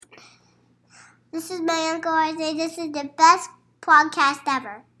This is my Uncle Isaiah. This is the best podcast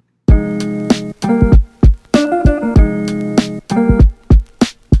ever.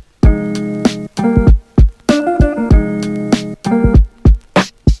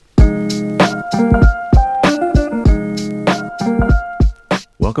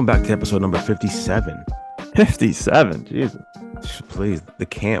 Welcome back to episode number 57. 57, Jesus. Please, the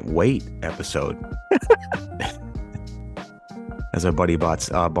can't wait episode. As our buddy Bart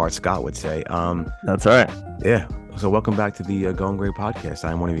Scott would say. That's right. Yeah. So welcome back to the Going Great podcast.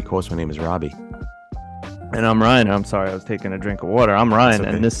 I'm one of your hosts. My name is Robbie. And I'm Ryan. I'm sorry, I was taking a drink of water. I'm Ryan, okay.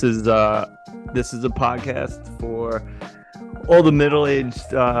 and this is a podcast for all the middle-aged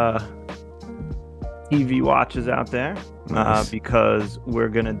TV watchers out there. Nice. Because we're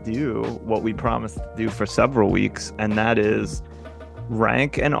gonna do what we promised to do for several weeks, and that is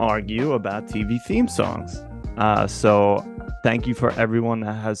rank and argue about TV theme songs. So thank you for everyone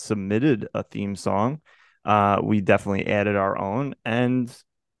that has submitted a theme song. We definitely added our own, and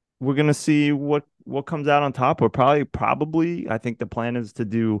we're gonna see what comes out on top. We're probably I think the plan is to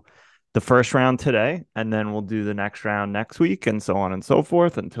do the first round today, and then we'll do the next round next week, and so on and so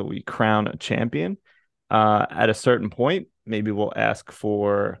forth until we crown a champion. At a certain point, maybe we'll ask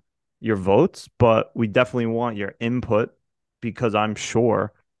for your votes, but we definitely want your input because I'm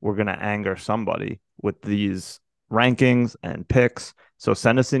sure we're going to anger somebody with these rankings and picks. So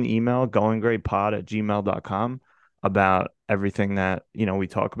send us an email, goinggreatpod@gmail.com, about everything that, we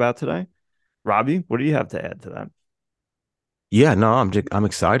talk about today. Robbie, what do you have to add to that? Yeah, no, I'm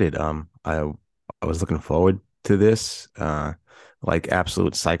excited. I was looking forward to this. Like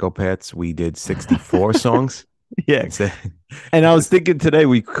absolute psychopaths, we did 64 songs. Yeah. And I was thinking today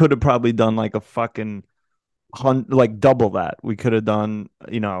we could have probably done like a fucking double that. We could have done,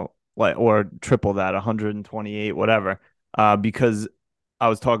 or triple that, 128, whatever. Because I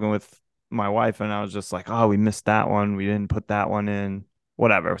was talking with my wife and I was just like, oh, we missed that one. We didn't put that one in,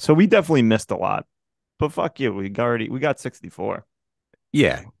 whatever. So we definitely missed a lot. But fuck you, we got 64.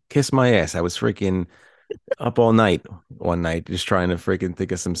 Yeah, kiss my ass. I was freaking up all night one night just trying to freaking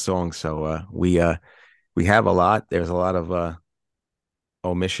think of some songs. So we have a lot. There's a lot of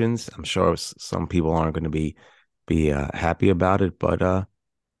omissions. I'm sure some people aren't going to be happy about it, but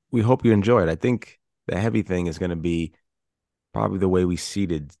we hope you enjoy it. I think the heavy thing is going to be probably the way we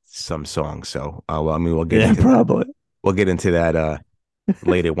seeded some songs. So we'll get into probably we'll get into that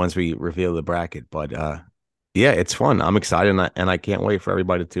later once we reveal the bracket. But yeah, it's fun. I'm excited and I can't wait for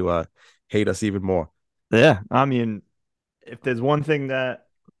everybody to hate us even more. Yeah, I mean, if there's one thing that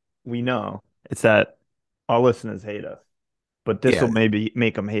we know, it's that our listeners hate us. But this will maybe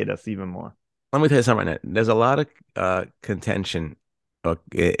make them hate us even more. Let me tell you something right now. There's a lot of contention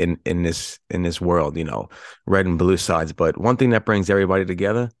in this world, red and blue sides. But one thing that brings everybody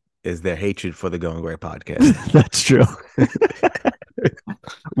together is their hatred for the Going Great podcast. That's true.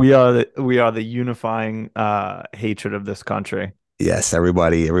 We are the unifying hatred of this country. Yes,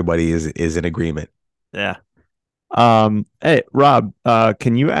 everybody is in agreement. Yeah. Hey, Rob,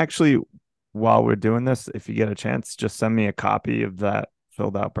 can you actually, while we're doing this, if you get a chance, just send me a copy of that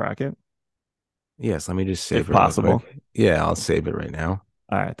filled out bracket? Yes, let me just save if it. Possible. Yeah, I'll save it right now.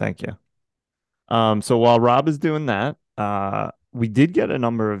 All right, thank you. So while Rob is doing that, we did get a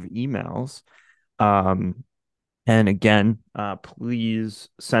number of emails. And again, please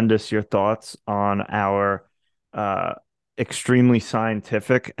send us your thoughts on our extremely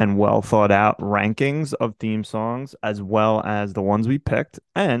scientific and well thought out rankings of theme songs, as well as the ones we picked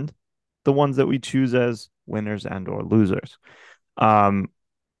and the ones that we choose as winners and or losers.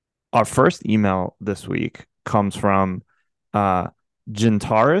 Our first email this week comes from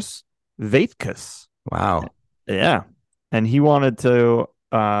Gintaris Vaitkus. Wow. Yeah. And he wanted to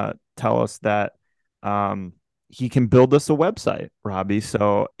tell us that he can build us a website, Robbie.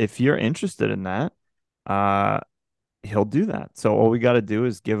 So if you're interested in that, he'll do that. So all we got to do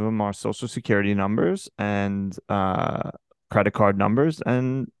is give him our social security numbers and credit card numbers,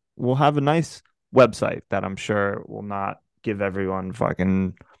 and we'll have a nice website that I'm sure will not give everyone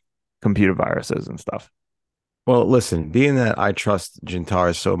fucking computer viruses and stuff. Well, listen, being that I trust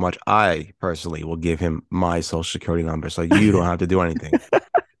Gintaris so much, I personally will give him my social security number so you don't have to do anything.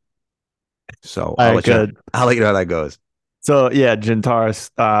 So I'll let you know how that goes. So yeah,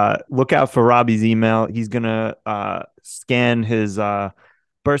 Gintaris, look out for Robbie's email. He's gonna scan his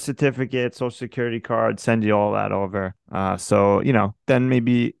birth certificate, social security card, send you all that over. So then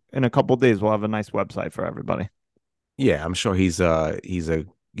maybe in a couple of days we'll have a nice website for everybody. Yeah, I'm sure he's a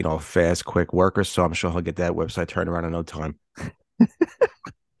fast, quick worker, so I'm sure he'll get that website turned around in no time.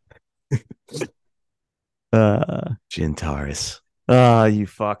 Gintaris. Ah, you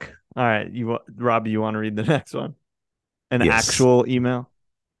fuck. All right, Robbie, you want to read the next one? An Yes. actual email?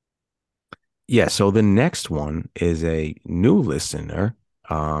 Yeah. So the next one is a new listener,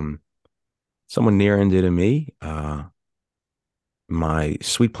 um, someone near and dear to me, my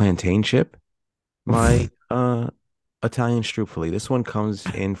sweet plantain chip, my Italian strupfoli. This one comes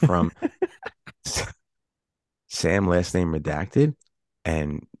in from Sam, last name redacted,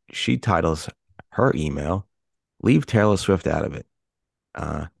 and she titles her email, Leave Taylor Swift Out of It.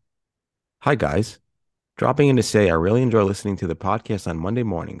 Uh, Hi, guys. Dropping in to say I really enjoy listening to the podcast on Monday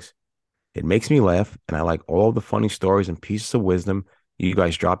mornings. It makes me laugh, and I like all the funny stories and pieces of wisdom you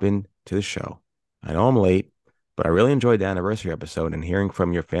guys drop in to the show. I know I'm late, but I really enjoyed the anniversary episode and hearing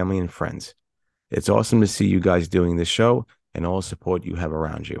from your family and friends. It's awesome to see you guys doing this show and all the support you have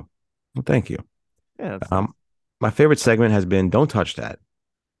around you. Well, thank you. Yeah, that's nice. Um, my favorite segment has been Don't Touch That.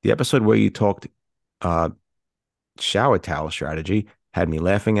 The episode where you talked uh, shower towel strategy had me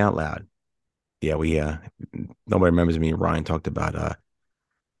laughing out loud. Yeah, we nobody remembers me and Ryan talked about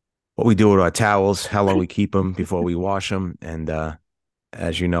what we do with our towels, how long we keep them before we wash them, and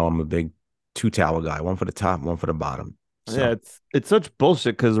as you know, I'm a big two towel guy, one for the top, one for the bottom. Yeah, So it's such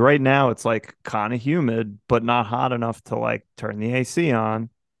bullshit because right now it's like kind of humid, but not hot enough to like turn the AC on.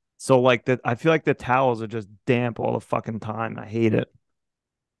 So like that, I feel like the towels are just damp all the fucking time. I hate it.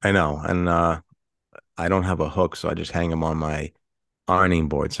 I know, and I don't have a hook, so I just hang them on my ironing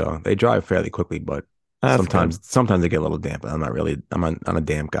board, so they dry fairly quickly. But That's good. sometimes they get a little damp. I'm not really, I'm a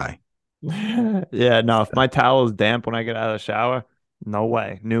damp guy. Yeah, no, if my towel is damp when I get out of the shower, no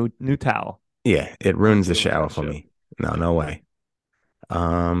way. New towel. Yeah, it Not ruins the dealing with shower that for shit. me. No, no way.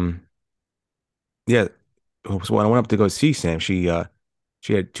 Um, yeah. So when I went up to go see Sam, she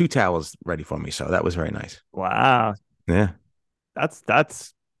had two towels ready for me, so that was very nice. Wow. Yeah. That's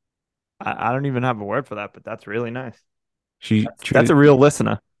I don't even have a word for that, but that's really nice. She That's a treated real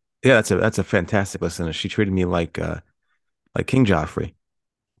listener. Yeah, that's a fantastic listener. She treated me like King Joffrey.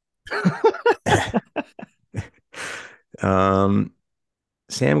 Um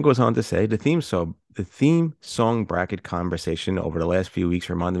Sam goes on to say the theme song bracket conversation over the last few weeks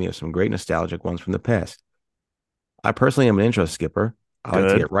reminded me of some great nostalgic ones from the past. I personally am an intro skipper. I like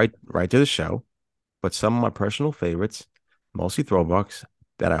to Good. get right to the show, but some of my personal favorites, mostly throwbacks,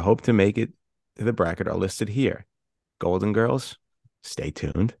 that I hope to make it to the bracket are listed here. Golden Girls, stay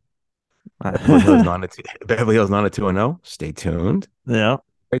tuned. Beverly Hills 902, Beverly Hills 90210, stay tuned. Yeah.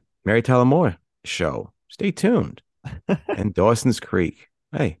 Mary Tyler Moore show, stay tuned. And Dawson's Creek.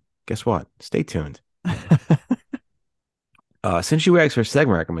 Hey, guess what? Stay tuned. Since you asked for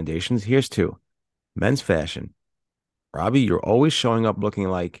segment recommendations, here's two. Men's fashion. Robbie, you're always showing up looking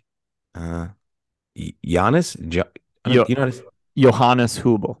like uh Giannis. Yo, You know this? Johannes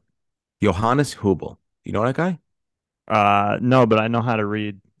Hubel. Johannes Hubel. You know that guy? No, but I know how to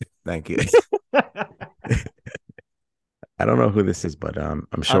read. Thank you. I don't know who this is, but I'm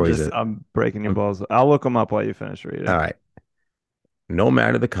sure I'm breaking your I'm- balls. I'll look them up while you finish all reading. right. No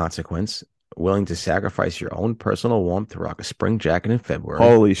matter the consequence, willing to sacrifice your own personal warmth to rock a spring jacket in February.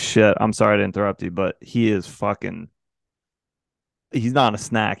 Holy shit. I'm sorry to interrupt you, but he's not a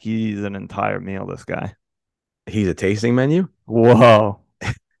snack. He's an entire meal, this guy. He's a tasting menu. Whoa.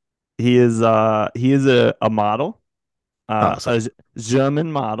 He is a model, Oh, so a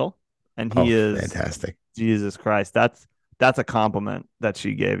German model, and oh, he is fantastic. Jesus Christ. That's a compliment that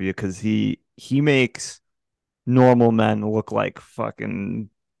she gave you because he makes normal men look like fucking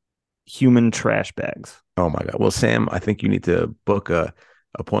human trash bags. Oh my God. Well, Sam, I think you need to book a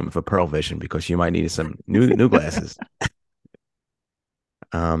appointment for Pearl Vision because you might need some new glasses.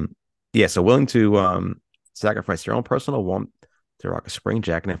 Um, yeah, so willing to sacrifice your own personal warmth to rock a spring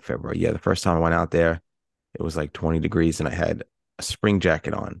jacket in February. Yeah, the first time I went out there, it was like 20 degrees and I had a spring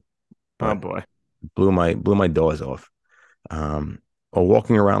jacket on, Oh but boy. blew my doors off. Um, or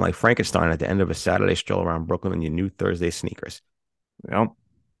walking around like Frankenstein at the end of a Saturday stroll around Brooklyn in your new Thursday sneakers. Yep.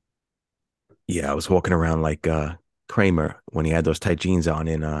 Yeah, I was walking around like Kramer when he had those tight jeans on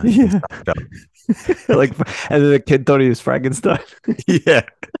in Yeah. Seinfeld. Like, and then the kid thought he was Frankenstein. Yeah.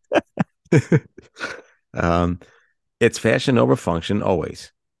 um, it's fashion over function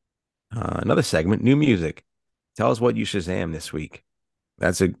always. Another segment, new music. Tell us what you Shazam this week.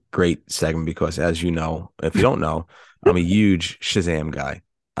 That's a great segment because, as you know, if you don't know, I'm a huge Shazam guy.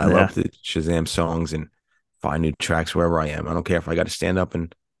 I Yeah. love to Shazam songs and find new tracks wherever I am. I don't care if I got to stand up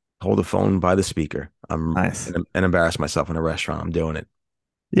and hold the phone by the speaker. Nice. And embarrass myself in a restaurant. I'm doing it.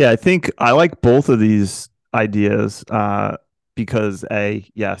 Yeah, I think I like both of these ideas because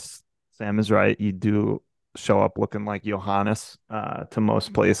yes, Sam is right. You do show up looking like Johannes to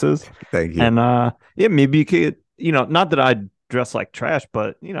most places. Thank you. And yeah, maybe you could, not that I dress like trash,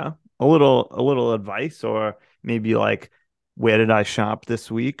 but a little advice, or maybe like where did I shop this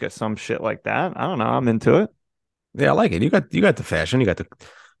week or some shit like that. I don't know. I'm into it. Yeah, I like it. You got the fashion, you got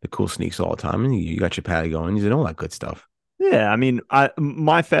the cool sneaks all the time, and you got your patty going, you know all that good stuff. Yeah, I mean,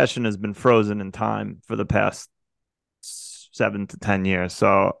 my fashion has been frozen in time for the past 7 to 10 years,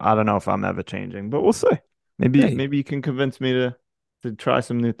 so I don't know if I'm ever changing, but we'll see. Maybe Hey, maybe you can convince me to try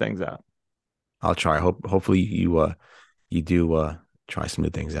some new things out. I'll try. Hopefully you do try some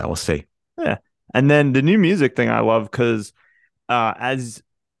new things out. We'll see. Yeah, and then the new music thing I love because as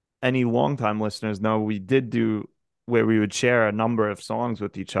any longtime listeners know, we did do where we would share a number of songs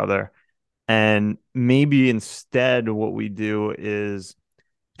with each other. And maybe instead, what we do is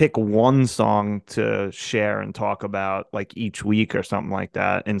pick one song to share and talk about like each week or something like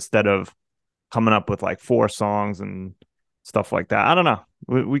that, instead of coming up with like four songs and stuff like that. I don't know.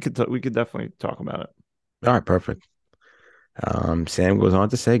 We could definitely talk about it. All right, perfect. Sam goes on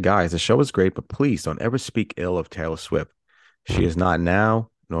to say, guys, the show is great, but please don't ever speak ill of Taylor Swift. She is not now,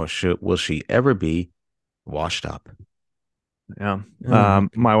 nor will she ever be washed up. Yeah. Oh,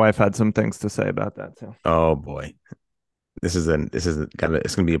 My wife had some things to say about that too. oh boy. It's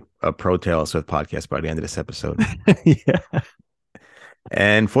gonna be a pro Taylor Swift podcast by the end of this episode. Yeah.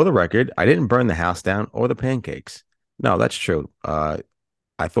 And for the record, I didn't burn the house down or the pancakes. No, that's true.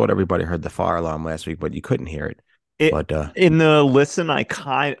 I thought everybody heard the fire alarm last week, but you couldn't hear it. It But in the listen, I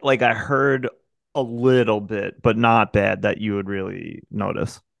heard a little bit, but not bad that you would really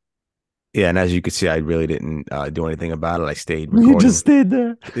notice. yeah, and as you could see, I really didn't do anything about it. I stayed You just recording. stayed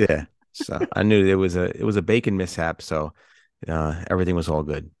there. Yeah, so I knew it was a bacon mishap, so everything was all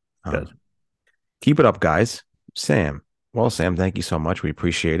good. Good. Keep it up, guys. Sam. Well, Sam, thank you so much. We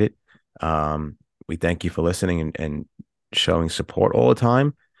appreciate it. We thank you for listening and showing support all the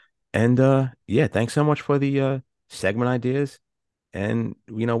time. And yeah, thanks so much for the segment ideas. And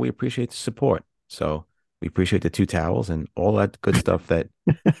we appreciate the support. So we appreciate the two towels and all that good stuff that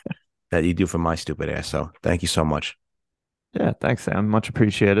you do for my stupid ass. So thank you so much. Yeah, thanks, Sam. Much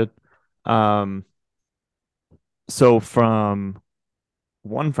appreciated. Um, so from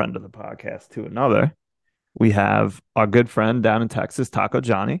one friend of the podcast to another, we have our good friend down in Texas, Taco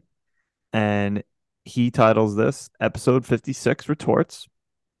Johnny, and he titles this episode 56 Retorts.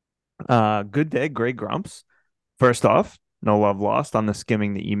 Good day, Grey Grumps. First off, no love lost on the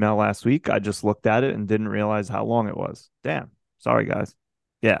skimming the email last week. I just looked at it and didn't realize how long it was. Damn. Sorry, guys.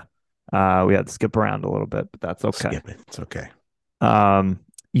 Yeah. We had to skip around a little bit, but that's okay. Skip it. It's okay.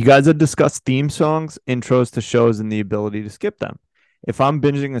 You guys have discussed theme songs, intros to shows, and the ability to skip them. If I'm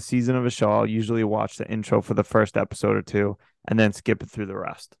binging a season of a show, I'll usually watch the intro for the first episode or two and then skip it through the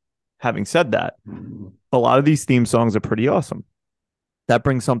rest. Having said that, a lot of these theme songs are pretty awesome. That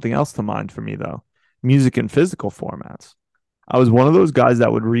brings something else to mind for me, though: music in physical formats. I was one of those guys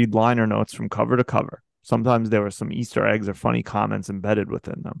that would read liner notes from cover to cover. Sometimes there were some Easter eggs or funny comments embedded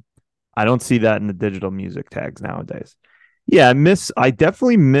within them. I don't see that in the digital music tags nowadays. Yeah, I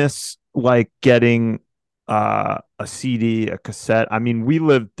definitely miss like getting a CD, a cassette. I mean, we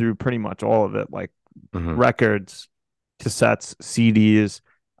lived through pretty much all of it, like Mhm. records, cassettes, CDs,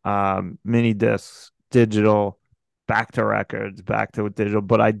 mini discs, digital, back to records, back to digital.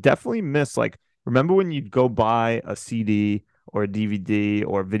 But I definitely miss, like, remember when you'd go buy a CD or a DVD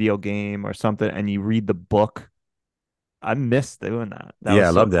or a video game or something and you read the book? I miss doing that. That Yeah, was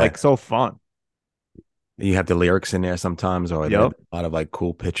I so love like that. so fun. You have the lyrics in there sometimes, or Yep. a lot of like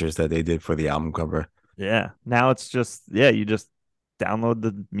cool pictures that they did for the album cover. Yeah. Now it's just, yeah, you just download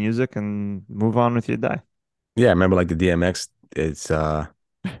the music and move on with your day. Yeah, I remember like the DMX. It's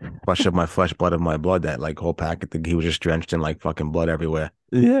flesh of my flesh, blood of my blood. That like whole packet. He was just drenched in like fucking blood everywhere.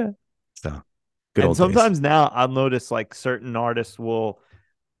 Yeah. So good And old days. sometimes now I'll notice like certain artists will,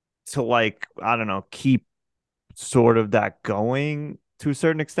 to like, I don't know, keep sort of that going to a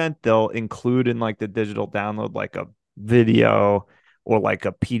certain extent. They'll include in like the digital download like a video or like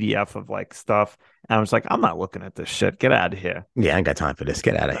a PDF of like stuff. And I was like, I'm not looking at this shit. Get out of here. Yeah, I ain't got time for this.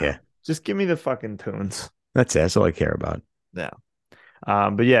 Get out of here. Just give me the fucking tunes. That's it. That's all I care about. Yeah.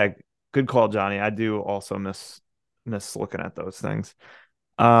 But yeah, good call, Johnny. I do also miss looking at those things.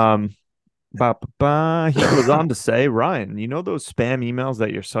 Um, He goes on to say, Ryan, you know those spam emails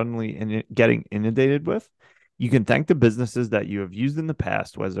that you're suddenly getting inundated with? You can thank the businesses that you have used in the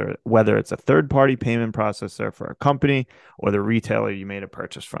past, whether it's a third-party payment processor for a company or the retailer you made a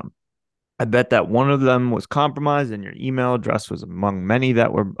purchase from. I bet that one of them was compromised and your email address was among many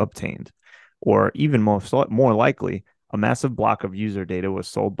that were obtained. Or even more likely, a massive block of user data was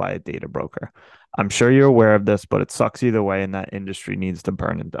sold by a data broker. I'm sure you're aware of this, but it sucks either way, and that industry needs to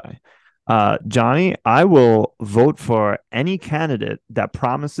burn and die. Johnny, I will vote for any candidate that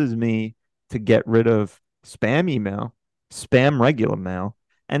promises me to get rid of spam email, spam regular mail,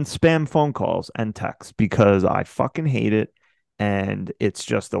 and spam phone calls and texts because I fucking hate it. And it's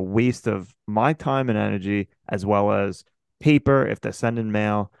just a waste of my time and energy, as well as paper if they're sending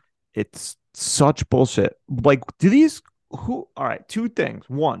mail. It's such bullshit. Like, all right, two things.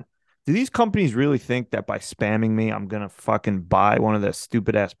 One, do these companies really think that by spamming me, I'm going to fucking buy one of their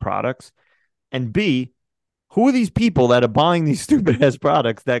stupid ass products? And B, who are these people that are buying these stupid ass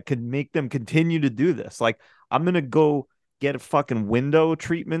products that could make them continue to do this? Like, I'm gonna go get a fucking window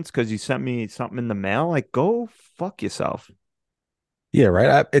treatments because you sent me something in the mail. Like, go fuck yourself. Yeah,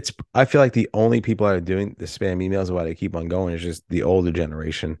 right. I feel like the only people that are doing the spam emails why they keep on going is just the older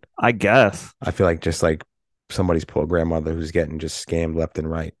generation. I guess. I feel like just like somebody's poor grandmother who's getting just scammed left and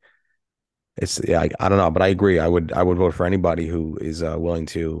right. It's yeah, I don't know, but I agree. I would vote for anybody who is willing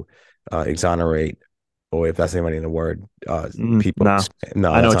to exonerate, or if that's anybody in the word, people. No,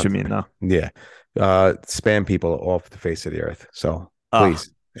 No, I know that's what not. you mean though. Yeah, spam people off the face of the earth. So Ah,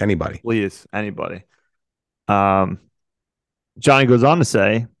 please, anybody. please, anybody. Um, Johnny goes on to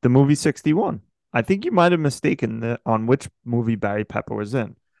say the movie 61. I think you might have mistaken on which movie Barry Pepper was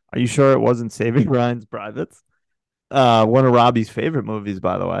in. Are you sure it wasn't Saving Ryan's Privates? One of Robbie's favorite movies,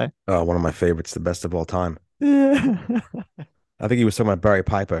 by the way. One of my favorites, the best of all time. Yeah, I think he was talking about Barry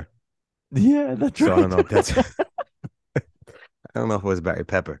Piper. yeah, that's So I right. don't know if that's. I don't know if it was Barry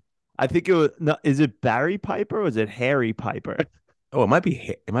Pepper. I think it was. No, is it Barry Piper or is it Harry Piper? Oh, it might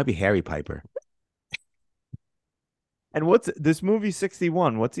be Harry Piper. And what's this movie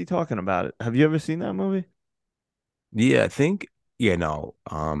 61? What's he talking about? It? Have you ever seen that movie? Yeah, I think. Yeah, no.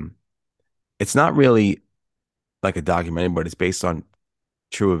 It's not really like a documentary, but it's based on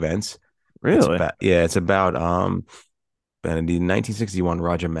true events. Really? It's about in the 1961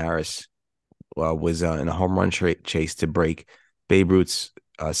 Roger Maris was in a home run chase to break Babe Ruth's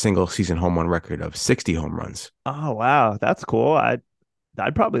single season home run record of 60 home runs. Oh wow, that's cool. I'd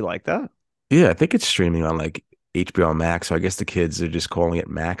probably like that. Yeah, I think it's streaming on like HBO Max. So I guess the kids are just calling it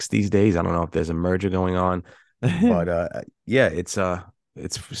Max these days. I don't know if there's a merger going on, but yeah, it's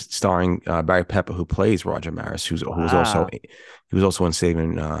starring Barry Pepper, who plays Roger Maris, Wow, he was also in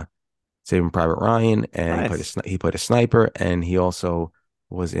Saving Private Ryan, and nice. he played a sniper, and he also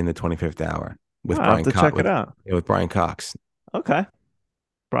was in the 25th Hour Oh, with I'll have to check it out. Brian Cox. Okay,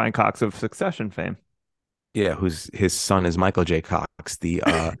 Brian Cox of Succession fame. Yeah, who's his son is Michael J. Cox, the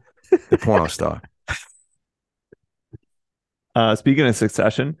porno star. Speaking of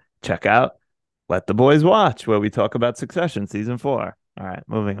Succession, check out Let the Boys Watch, where we talk about Succession season 4. All right,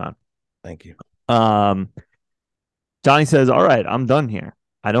 moving on. Thank you. Um, Johnny says, "All right, I'm done here.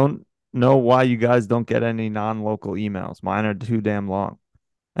 I don't know why you guys don't get any non-local emails. Mine are too damn long.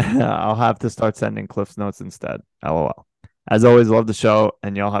 I'll have to start sending Cliff's notes instead. LOL. As always, love the show,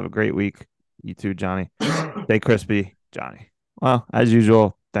 and y'all have a great week. You too, Johnny. Stay crispy, Johnny. Well, as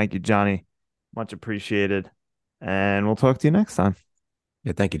usual, thank you, Johnny. Much appreciated. And we'll talk to you next time.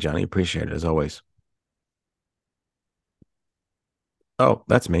 Yeah, thank you, Johnny. Appreciate it as always. Oh,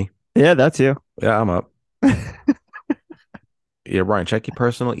 that's me. Yeah, that's you. Yeah, I'm up. Yeah, Brian, check your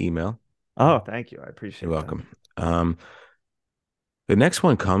personal email. Oh, thank you. I appreciate You're that. welcome. The next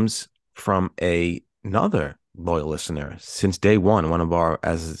one comes from another loyal listener since day one. One of our,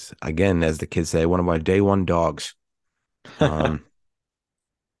 as the kids say, one of our day one dogs.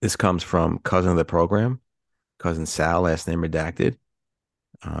 This comes from cousin of the program, cousin Sal, last name redacted.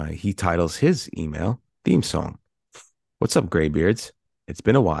 He titles his email theme song. What's up, Graybeards? It's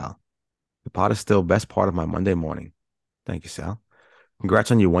been a while. The pod is still best part of my Monday morning. Thank you, Sal.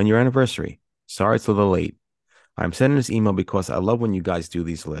 Congrats on your 1 year anniversary. Sorry it's a little late. I'm sending this email because I love when you guys do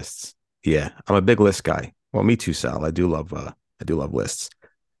these lists. Yeah, I'm a big list guy. Well, me too, Sal. I do love lists.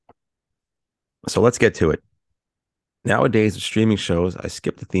 So let's get to it. Nowadays, with streaming shows, I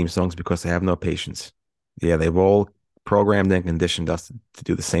skip the theme songs because I have no patience. Yeah, they've all programmed and conditioned us to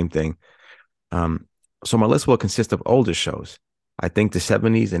do the same thing. So my list will consist of older shows. I think the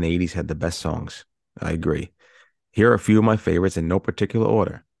 70s and 80s had the best songs. I agree. Here are a few of my favorites in no particular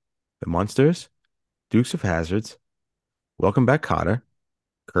order. The Munsters, Dukes of Hazzards, Welcome Back Kotter,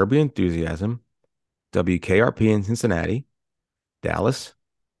 Curb Your Enthusiasm, WKRP in Cincinnati, Dallas,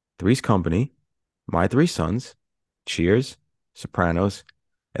 Three's Company, My Three Sons, Cheers, Sopranos,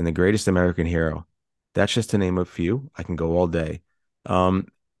 and The Greatest American Hero. That's just to name a few. I can go all day.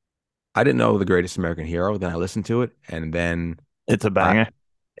 I didn't know The Greatest American Hero. Then I listened to it, and then It's a banger.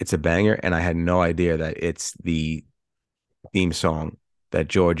 it's a banger, and I had no idea that it's the theme song that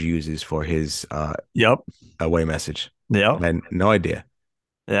George uses for his Yep. away message. Yep. I had no idea.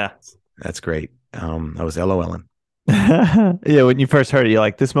 Yeah. That's great. I was LOLing. Yeah, when you first heard it, you're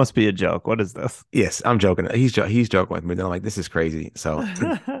like, this must be a joke. What is this? Yes, I'm joking. He's joking with me. Then I'm like, this is crazy. So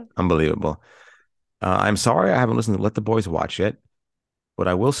unbelievable. I'm sorry I haven't listened to Let the Boys Watch yet, but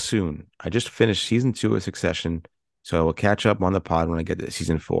I will soon. I just finished season 2 of Succession, so I will catch up on the pod when I get to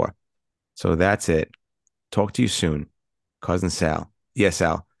season 4. So that's it. Talk to you soon, cousin Sal. Yes,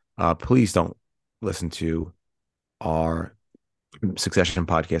 Sal. Please don't listen to our Succession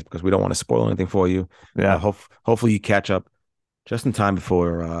podcast because we don't want to spoil anything for you. Yeah. Hopefully you catch up just in time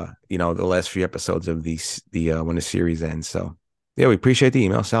before the last few episodes of the when the series ends. So yeah, we appreciate the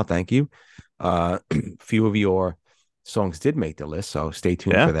email, Sal. Thank you. Few of your songs did make the list, so stay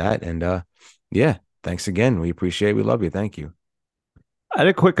tuned for that. And yeah, thanks again. We appreciate it. We love you. Thank you. I had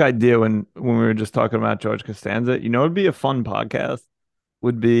a quick idea when we were just talking about George Costanza. You know, it'd be a fun podcast.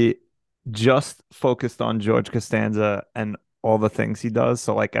 Would be just focused on George Costanza and all the things he does.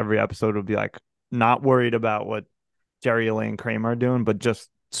 So like every episode would be like not worried about what Jerry, Elaine, Kramer are doing, but just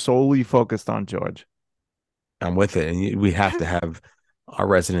solely focused on George. I'm with it, and we have to have our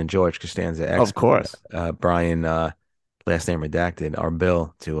resident George Costanza expert, of course, Brian, last name redacted, our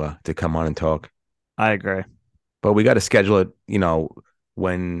Bill to come on and talk. I agree, but we got to schedule it,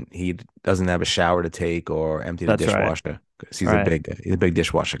 when he doesn't have a shower to take or empty the dishwasher because he's a big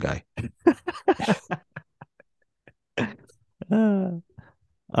dishwasher guy.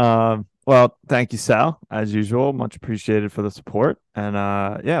 Well, thank you, Sal, as usual. Much appreciated for the support. And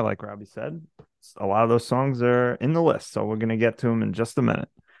yeah, like Robbie said, a lot of those songs are in the list, so we're gonna get to them in just a minute.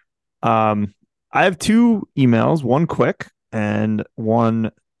 I have 2 emails, one quick and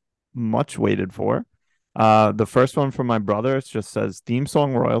one much waited for. The first one from my brother, it just says theme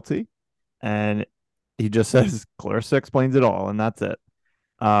song royalty, and he just says Clarissa Explains It All, and that's it.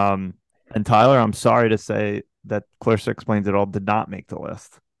 And Tyler, I'm sorry to say that Clarissa Explains It All did not make the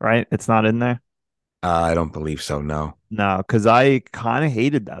list, right? It's not in there. I don't believe so. No, because I kind of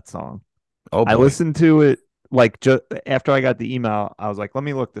hated that song. Oh, boy. I listened to it like just after I got the email. I was like, let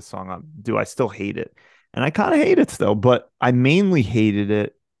me look this song up. Do I still hate it? And I kind of hate it still, but I mainly hated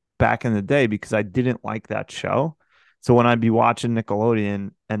it back in the day because I didn't like that show. So when I'd be watching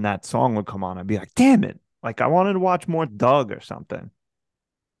Nickelodeon and that song would come on, I'd be like, damn it. Like I wanted to watch more Doug or something.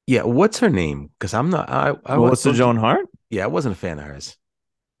 Yeah. What's her name? Because I'm not. Melissa Joan Hart? Yeah, I wasn't a fan of hers.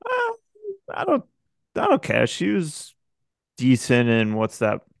 I don't care. She was decent in what's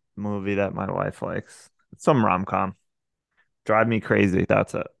that movie that my wife likes? It's some rom-com. Drive Me Crazy.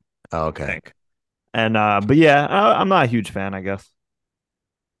 That's it. Oh, okay. And but yeah, I'm not a huge fan, I guess.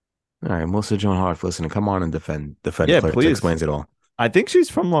 All right, Melissa Joan Hart, listening. Come on and defend. Yeah, Clarissa please. Explains It All. I think she's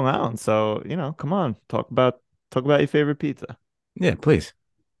from Long Island, so come on, talk about your favorite pizza. Yeah, please.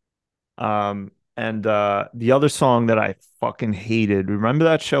 And the other song that I fucking hated. Remember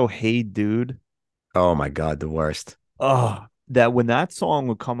that show, Hey Dude? Oh my God, the worst. Oh, that when that song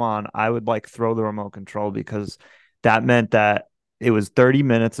would come on, I would like throw the remote control because that meant that it was 30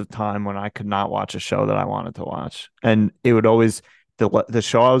 minutes of time when I could not watch a show that I wanted to watch. And it would always, the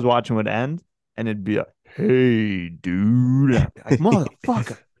show I was watching would end and it'd be like, hey, dude. Like,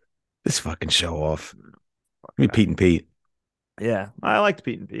 motherfucker. This fucking show off. Pete and Pete. Yeah, I liked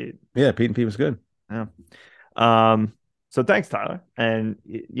Pete and Pete. Yeah, Pete and Pete was good. Yeah. So thanks, Tyler. And,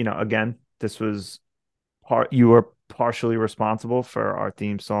 again, this was you were partially responsible for our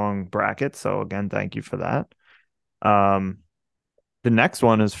theme song bracket. So again, thank you for that. The next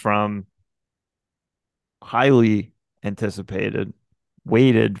one is from highly anticipated,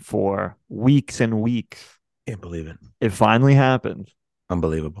 waited for weeks and weeks. Can't believe it. It finally happened.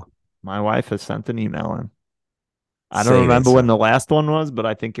 Unbelievable. My wife has sent an email in. I don't remember when the last one was, but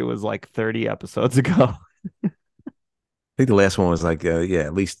I think it was like 30 episodes ago. I think the last one was like,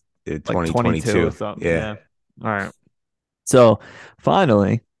 at least 2022 or something. Yeah. All right. So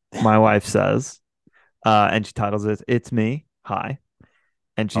finally, my wife says, and she titles it, It's Me. Hi.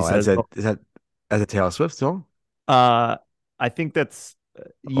 And she says, is that as a Taylor Swift song? I think that's,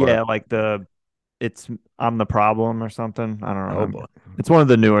 like I'm the Problem or something. I don't know. Oh, boy. It's one of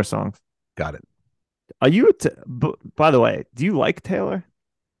the newer songs. Got it. Are you, by the way, do you like Taylor?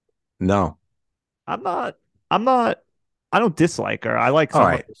 No. I don't dislike her. I like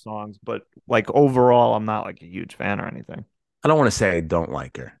some of her songs, but like overall, I'm not like a huge fan or anything. I don't want to say I don't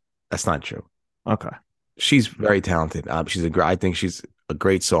like her. That's not true. Okay. She's very talented. I think she's a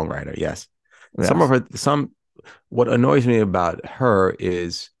great songwriter. Yes. What annoys me about her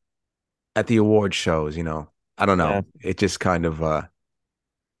is at the award shows, I don't know. Yeah. It just kind of, I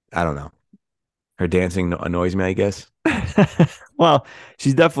don't know. Her dancing annoys me, I guess. Well,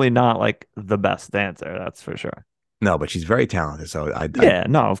 she's definitely not like the best dancer. That's for sure. No, but she's very talented. So Yeah,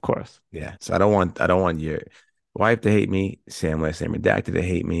 no, of course. yeah. So I don't want your wife to hate me, Sam last name redacted to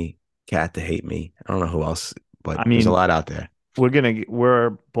hate me, Kat to hate me. I don't know who else, but I there's a mean, lot out there.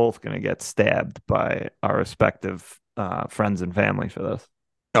 we're both gonna get stabbed by our respective friends and family for this.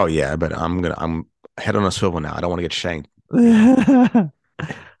 Oh yeah, but I'm head on a swivel now. I don't want to get shanked.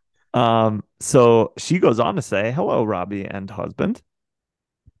 So she goes on to say, "Hello, Robbie and husband.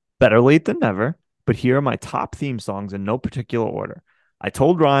 Better late than never, but here are my top theme songs in no particular order. I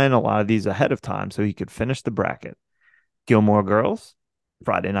told Ryan a lot of these ahead of time so he could finish the bracket. Gilmore Girls,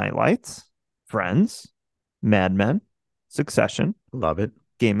 Friday Night Lights, Friends, Mad Men, Succession, Love it.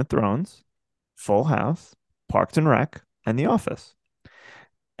 Game of Thrones, Full House, Parks and Rec, and The Office.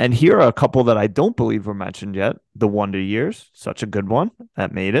 And here are a couple that I don't believe were mentioned yet. The Wonder Years, such a good one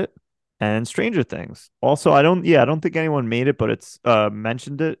that made it. And Stranger Things. Also, I don't think anyone made it, but it's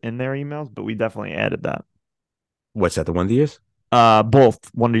mentioned it in their emails, but we definitely added that. What's that? The Wonder Years?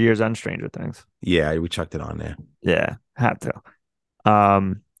 Both Wonder Years and Stranger Things. Yeah, we chucked it on there. Yeah, had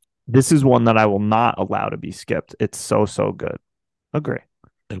to. This is one that I will not allow to be skipped. It's so, so good. Agree.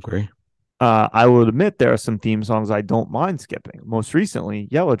 Agree. I will admit there are some theme songs I don't mind skipping. Most recently,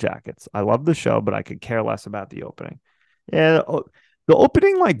 Yellow Jackets. I love the show, but I could care less about the opening. Yeah, the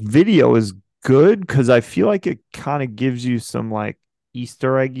opening like video is good because I feel like it kind of gives you some like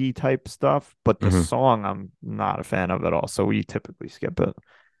Easter eggy type stuff, but the song I'm not a fan of at all. So we typically skip it.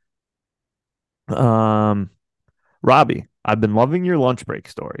 Robbie, I've been loving your lunch break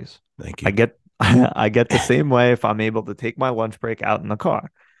stories. Thank you. I get the same way if I'm able to take my lunch break out in the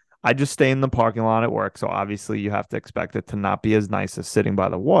car. I just stay in the parking lot at work, so obviously you have to expect it to not be as nice as sitting by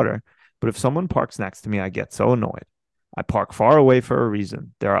the water. But if someone parks next to me, I get so annoyed. I park far away for a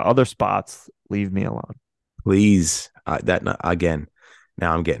reason. There are other spots. Leave me alone. Please. Again.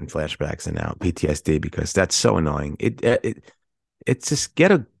 Now I'm getting flashbacks and now PTSD because that's so annoying. It's just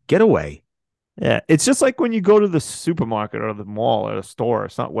get away. Yeah, it's just like when you go to the supermarket or the mall or the store or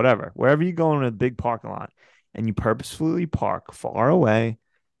something, whatever, wherever you go in a big parking lot, and you purposefully park far away.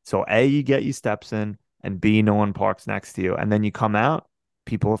 So A, you get your steps in, and B, no one parks next to you. And then you come out,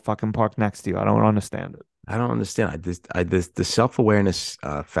 people are fucking parked next to you. I don't understand it. I don't understand. The self-awareness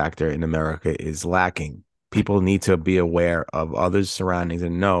factor in America is lacking. People need to be aware of others' surroundings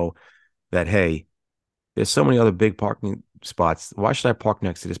and know that, hey, there's so many other big parking spots. Why should I park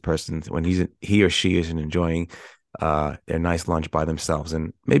next to this person when he or she isn't enjoying their nice lunch by themselves?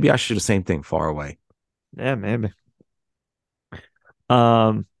 And maybe I should do the same thing far away. Yeah, maybe.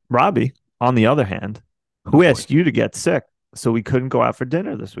 Robbie, on the other hand, who asked you to get sick so we couldn't go out for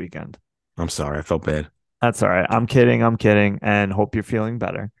dinner this weekend? I'm sorry. I felt bad. That's all right. I'm kidding, and hope you're feeling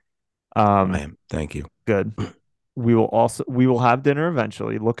better. I am. Thank you. Good. We will have dinner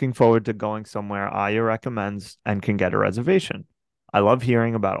eventually. Looking forward to going somewhere Aya recommends and can get a reservation. I love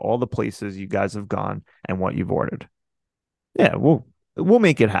hearing about all the places you guys have gone and what you've ordered. Yeah, we'll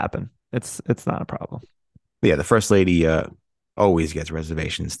make it happen. It's not a problem. Yeah, the first lady always gets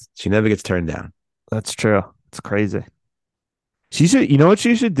reservations. She never gets turned down. That's true. It's crazy. She should, you know what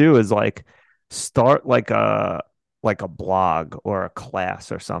she should do is like start like a blog or a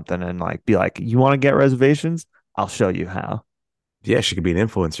class or something and like be like, you want to get reservations? I'll show you how. Yeah, she could be an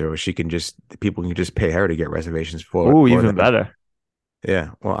influencer, or people can just pay her to get reservations for. Oh, for even them. better.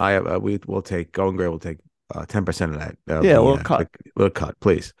 Yeah. Well, we'll take Going Gray will take 10% of that. Yeah, a little cut. Little cut,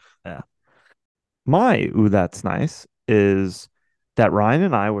 please. Yeah. That's nice is that Ryan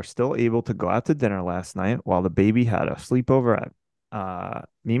and I were still able to go out to dinner last night while the baby had a sleepover at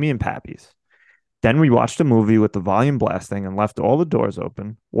Mimi and Pappy's. Then we watched a movie with the volume blasting and left all the doors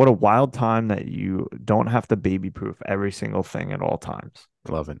open. What a wild time that you don't have to baby proof every single thing at all times.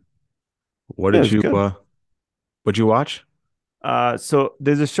 Love it. What'd you watch? So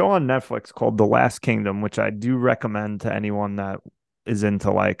there's a show on Netflix called The Last Kingdom, which I do recommend to anyone that is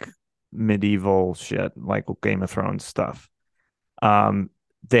into like medieval shit, like Game of Thrones stuff.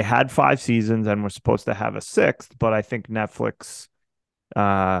 They had 5 seasons and were supposed to have a 6th, but I think Netflix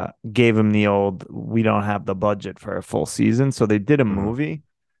gave him the old, we don't have the budget for a full season. So they did a movie.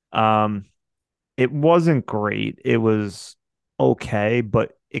 It wasn't great. It was okay,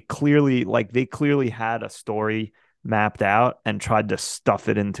 but they clearly had a story mapped out and tried to stuff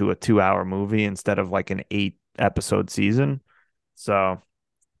it into a 2-hour movie instead of like an 8-episode season. So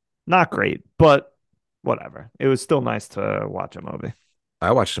not great, but whatever. It was still nice to watch a movie.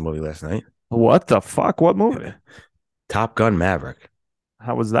 I watched a movie last night. What the fuck? What movie? Top Gun Maverick.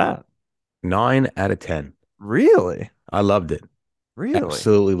 How was that? 9 out of 10. Really? I loved it. Really?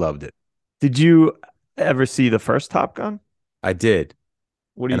 Absolutely loved it. Did you ever see the first Top Gun? I did.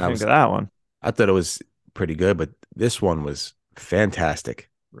 What do you think of that one? I thought it was pretty good, but this one was fantastic.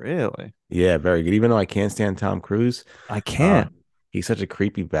 Really? Yeah, very good. Even though I can't stand Tom Cruise, I uh, can't. he's such a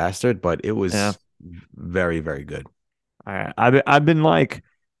creepy bastard, but it Yeah. was very, very good. All right. I've been like,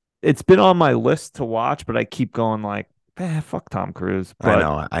 it's been on my list to watch, but I keep going like, fuck Tom Cruise. I But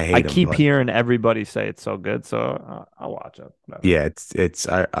know I I hate him, keep but hearing everybody say it's so good, so I'll watch it. Whatever. yeah,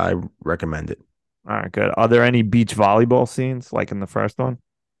 I recommend it. All right, good. Are there any beach volleyball scenes like in the first one?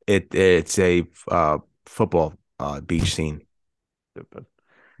 It's a football beach scene. Stupid.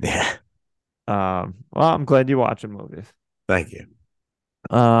 Yeah, Well, I'm glad you're watching movies. thank you.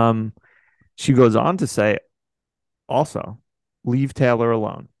 Um, she goes on to say, also, leave Taylor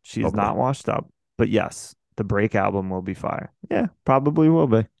alone. She's Okay. not washed up, but yes, the break album will be fire. Yeah, probably will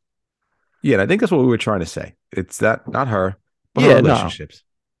be. Yeah, and I think that's what we were trying to say. It's that not her, but her Yeah, no, relationships.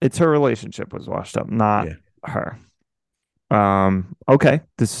 it's her relationship was washed up, not Yeah. her. Okay,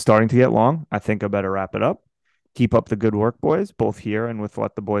 this is starting to get long. I think I better wrap it up. Keep up the good work, boys, both here and with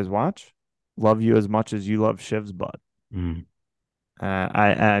Let the Boys Watch. Love you as much as you love Shiv's butt. Mm.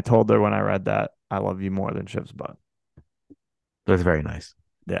 I told her when I read that I love you more than Shiv's butt. That's very nice.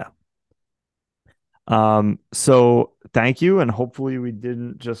 Yeah. So thank you, and hopefully we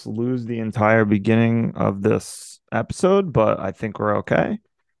didn't just lose the entire beginning of this episode, but I think we're okay.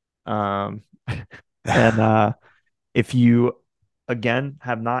 Um, and if you again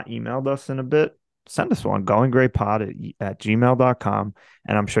have not emailed us in a bit, send us one, goinggreatpod at gmail.com.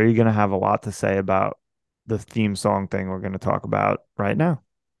 And I'm sure you're gonna have a lot to say about the theme song thing we're gonna talk about right now.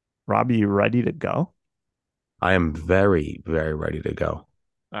 Robbie, you ready to go? I am very, very ready to go.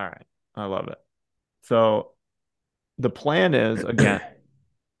 All right. I love it. So the plan is again,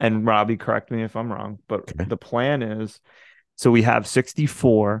 and Robbie, correct me if I'm wrong, but Okay. the plan is so we have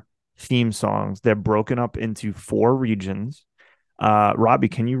 64 theme songs. They're broken up into 4 regions. Robbie,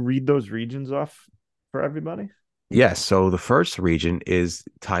 can you read those regions off for everybody? Yes. So the first region is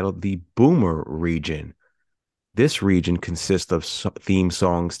titled the Boomer region. This region consists of theme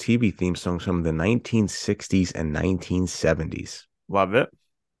songs, TV theme songs from the 1960s and 1970s. Love it.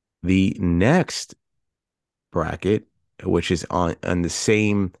 The next bracket, which is on the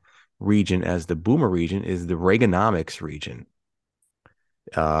same region as the Boomer region, is the Reaganomics region.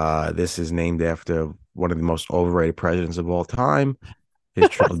 This is named after one of the most overrated presidents of all time. His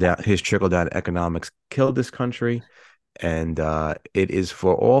trickle down economics killed this country, and it is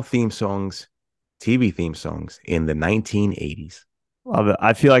for all theme songs, TV theme songs in the 1980s. Love it.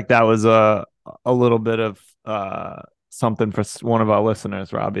 I feel like that was a little bit of something for one of our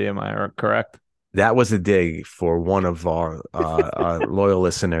listeners, Robbie. Am I correct? That was a dig for one of our loyal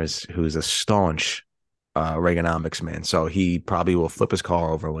listeners who's a staunch Reaganomics man. So he probably will flip his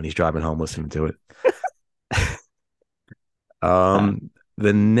car over when he's driving home listening to it.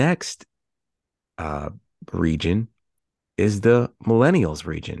 The next region is the Millennials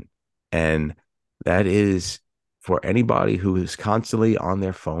region. And that is for anybody who is constantly on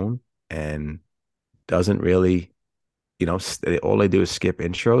their phone and doesn't really, all they do is skip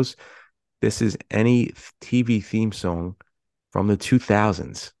intros. This is any TV theme song from the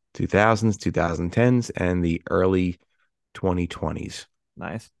 2000s, 2010s, and the early 2020s.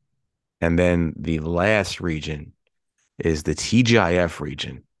 Nice. And then the last region is the TGIF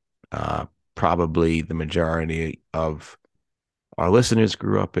region. Probably the majority of our listeners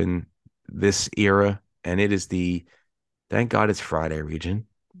grew up in this era, and it is the Thank God It's Friday region.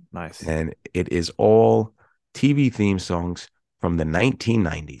 Nice. And it is all TV theme songs from the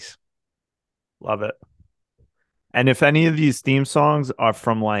 1990s. Love it. And if any of these theme songs are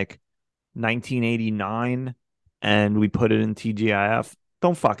from like 1989 and we put it in TGIF,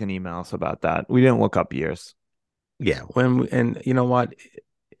 don't fucking email us about that. We didn't look up years. Yeah, and you know what?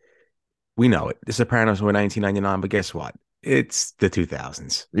 We know it. The Sopranos were 1999, but guess what? It's the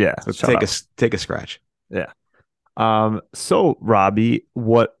 2000s. Yeah. So take a scratch. Yeah. So Robbie,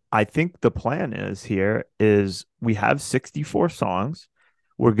 what I think the plan is here is we have 64 songs.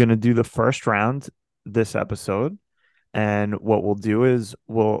 We're going to do the first round this episode. And what we'll do is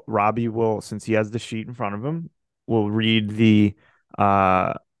Robbie will, since he has the sheet in front of him, we'll read the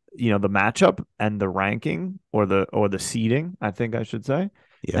the matchup and the ranking or the seeding, I think I should say.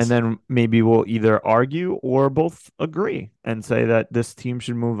 Yes. And then maybe we'll either argue or both agree and say that this team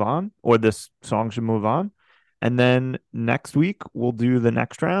should move on or this song should move on. And then next week we'll do the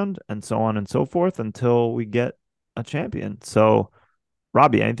next round and so on and so forth until we get a champion. So,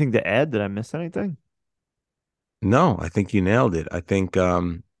 Robbie, anything to add? Did I miss anything? No, I think you nailed it. I think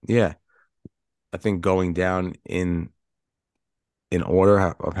I think going down in order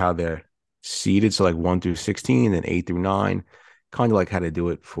of how they're seeded, so like 1 through 16 and then 8 through 9, kind of like how to do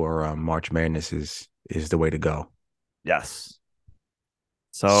it for March Madness is the way to go. Yes.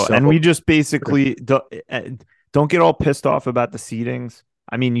 So, So and we just basically don't get all pissed off about the seedings.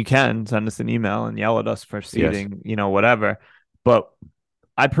 I mean, you can send us an email and yell at us for yes. seeding, whatever. But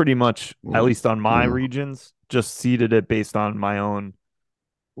I pretty much, at least on my regions, just seeded it based on my own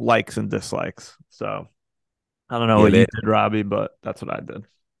likes and dislikes. So I don't know Yeah, what you did, Robbie, but that's what I did.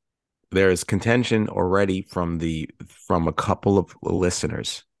 there's contention already from a couple of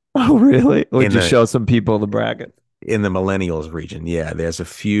listeners Oh, really? Would in you the show some people the bracket? in the millennials region. Yeah, there's a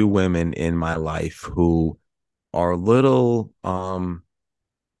few women in my life who are a little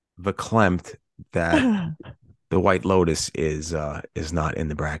verklempt that the White Lotus is not in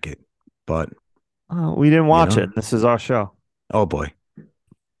the bracket. But Oh, we didn't you watch know, it. This is our show. oh boy.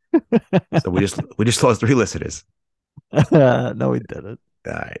 So we just lost 3 listeners. No, we didn't.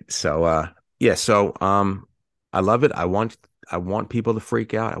 All right. So yeah, so I love it. I want people to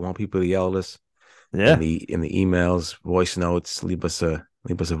freak out. I want people to yell at us in Yeah. the emails, voice notes, leave us a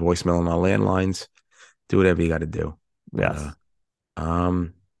voicemail on our landlines. Do whatever you got to do. But Yes.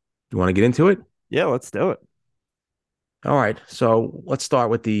 you want to get into it? Yeah, let's do it. All right. So let's start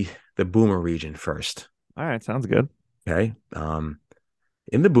with the Boomer region first. All right, sounds good. Okay.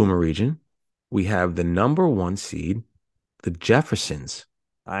 In the Boomer region, we have the number 1 seed, the Jeffersons,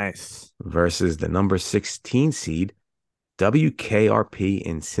 Nice. versus the number 16 seed, WKRP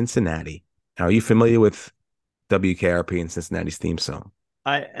in Cincinnati. Now, are you familiar with WKRP in Cincinnati's theme song?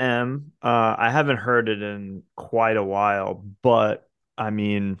 I am. I haven't heard it in quite a while, but I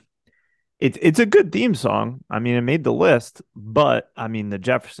mean, it's a good theme song. I mean, it made the list, but I mean, the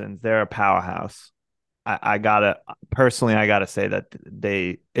Jeffersons, they're a powerhouse. I gotta personally, I gotta say that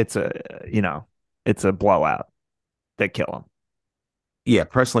it's a blowout. They kill them. Yeah,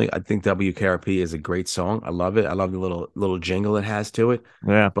 personally, I think WKRP is a great song. I love it. I love the little jingle it has to it.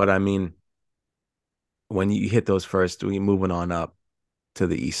 Yeah. But I mean, when you hit those first, when you're moving on up to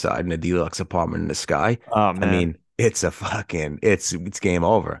the east side in a deluxe apartment in the sky, Oh I man. mean, it's game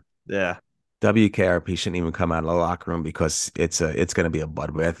over. Yeah. WKRP shouldn't even come out of the locker room because it's going to be a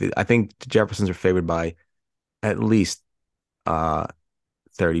bloodbath. I think the Jeffersons are favored by at least uh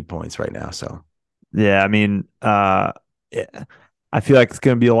 30 points right now. So Yeah. I mean, yeah. I feel like it's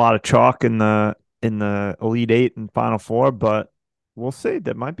gonna be a lot of chalk in the Elite Eight and Final Four, but we'll see.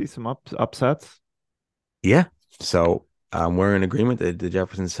 There might be some upsets. yeah, so we're in agreement that the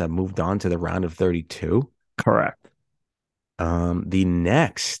Jeffersons have moved on to the round of 32. Correct. The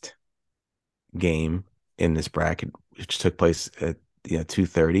next game in this bracket, which took place at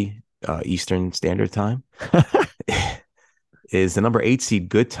 2:30 Eastern Standard Time, is the number 8 seed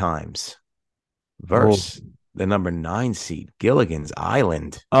Good Times Oh, versus the number 9 seed Gilligan's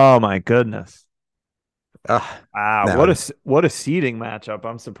Island. oh my goodness. Uh, Wow, now what a seeding matchup.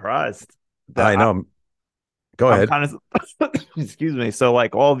 I'm surprised. I That know. Go I'm ahead. kind of excuse me. So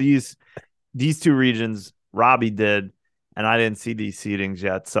like all these two regions Robbie did, and I didn't see these seedings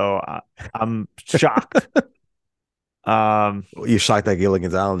yet. So I'm shocked. You shocked that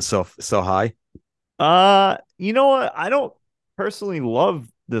Gilligan's Island so high? You know what? I don't personally love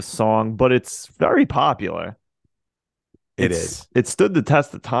this song, but it's very popular. It is. It stood the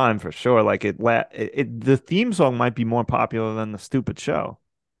test of time for sure. Like the theme song might be more popular than the stupid show.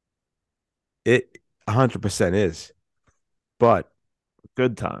 It 100% is, but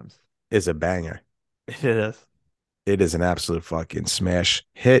Good times. is a banger. It is. It is an absolute fucking smash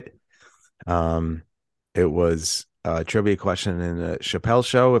hit. Um, it was a trivia question in the Chappelle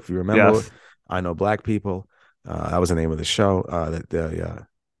show, if you remember. Yes. I Know Black People. That was the name of the show. The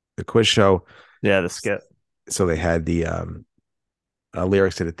quiz show. Yeah, the skit. So they had the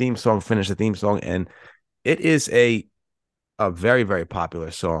lyrics to the theme song, finish the theme song, and it is a very, very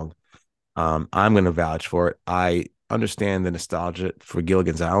popular song. I'm going to vouch for it. I understand the nostalgia for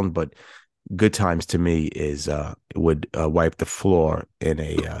Gilligan's Island, but Good Times to me is would wipe the floor in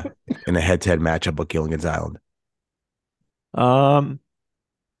a head-to-head matchup with Gilligan's Island. Um,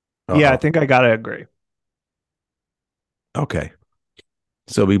 yeah, I Uh-oh. think I gotta agree. Okay,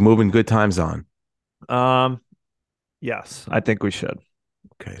 so we moving Good Times on. Um, yes, I think we should.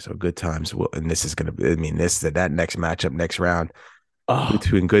 Okay, so Good Times will, and this is going to be. I mean, that next matchup, next round Oh,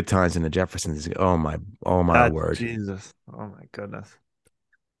 between Good Times and the Jeffersons. Oh my word! Jesus. Oh my goodness.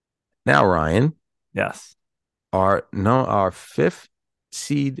 Now, Ryan, Yes. our fifth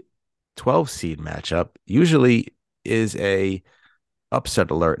seed, 12 seed matchup usually is a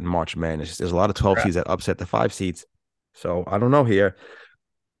upset alert in March Madness. There's a lot of 12 Correct. seeds that upset the 5 seeds. So I don't know here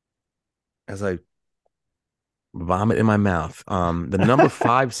as I vomit in my mouth. The number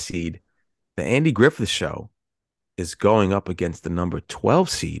 5 seed, the Andy Griffith Show, is going up against the number 12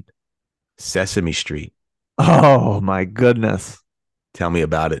 seed, Sesame Street. Oh my goodness. Tell me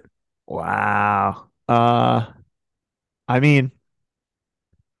about it. Wow. I mean,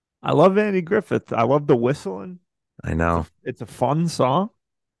 I love Andy Griffith. I love the whistling. I know. It's a fun song,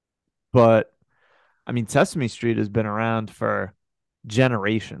 but I mean, Sesame Street has been around for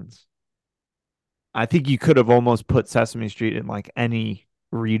generations. I think you could have almost put Sesame Street in like any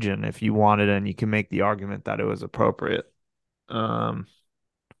region if you wanted, and you can make the argument that it was appropriate. Um,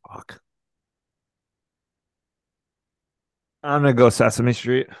 fuck. I'm gonna go Sesame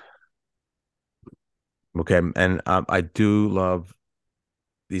Street. Okay, and I do love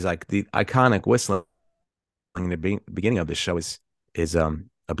these like the iconic whistling in the beginning of this show is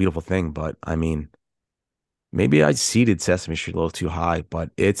a beautiful thing. But I mean, maybe I seated Sesame Street a little too high,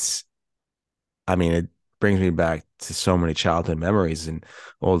 but I mean, it brings me back to so many childhood memories and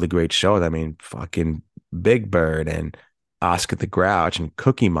all the great shows. I mean, fucking Big Bird and Oscar the Grouch and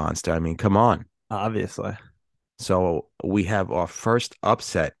Cookie Monster. I mean, come on. Obviously. So we have our first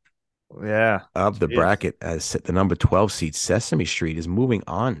upset Yeah. of the Jeez. bracket as the number 12 seed. Sesame Street is moving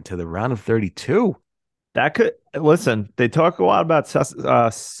on to the round of 32. That could listen. They talk a lot about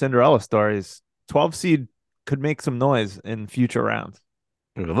Cinderella stories. 12 seed could make some noise in future rounds.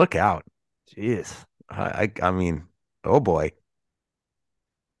 Look out. Jeez. I mean, oh boy.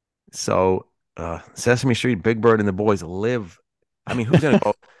 So Sesame Street, Big Bird, and the boys live. I mean, who's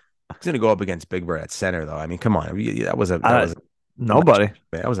gonna go up against Big Bird at center though? I mean, come on. I mean, that was Nobody.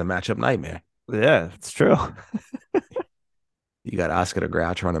 that was a matchup nightmare. Yeah, it's true. You got Oscar the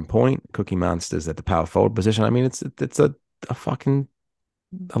Grouch running point, Cookie Monsters at the power forward position. I mean, it's a fucking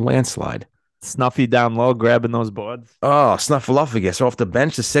a landslide. Snuffy down low, grabbing those boards. Oh, Snuffleupagus off the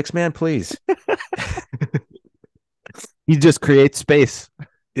bench, the 6 man, please. He just creates space.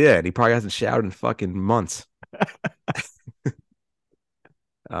 Yeah, and he probably hasn't showered in fucking months.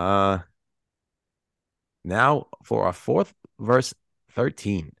 uh Now for our fourth verse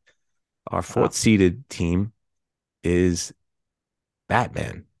 13. Our fourth seeded team is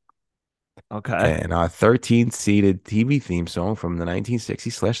Batman. Okay. And our 13th seeded TV theme song from the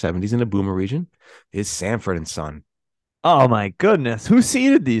 1960s/70s in the Boomer region is Sanford and Son. Oh my goodness. Who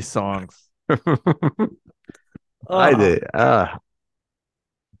seeded these songs? I did.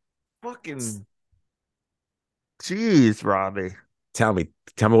 Fucking jeez, Robbie. Tell me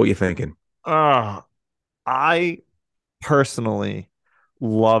what you're thinking. I personally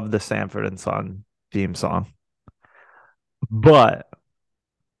love the Sanford and Son theme song, but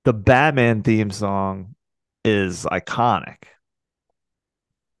the Batman theme song is iconic.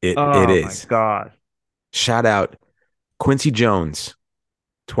 It Oh is. my God. Shout out Quincy Jones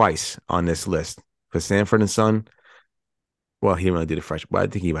twice on this list for Sanford and Son. Well, he really did a fresh, but I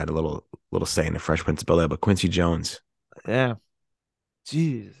think he had a little say in the Fresh Prince of Bel-Air. But Quincy Jones, Yeah.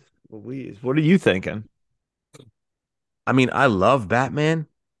 Jeez Louise. What are you thinking? I mean, I love Batman,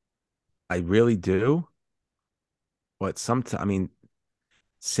 I really do. But sometimes, I mean,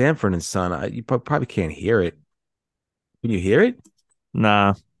 Sanford and Son, you probably can't hear it. Can you hear it?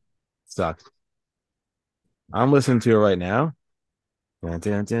 Nah. Sucks. I'm listening to it right now. Dun,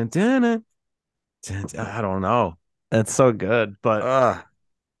 dun, dun, dun, dun, dun, dun. I don't know. That's so good, but Ugh.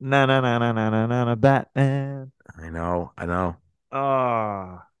 na na na na na na na na Batman. I know.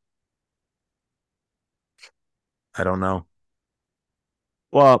 Oh. I don't know.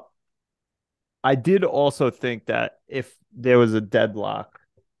 Well, I did also think that if there was a deadlock,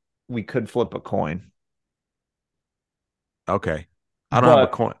 we could flip a coin. Okay. I don't have a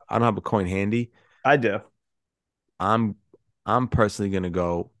But coin. I don't have a coin handy. I do. I'm I'm personally gonna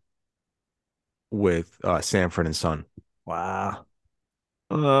go with Sanford and Son. Wow.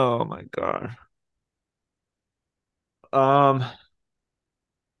 Oh my God. Um,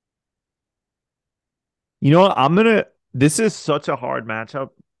 you know what? This is such a hard matchup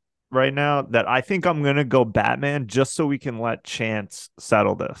right now that I think I'm gonna go Batman just so we can let Chance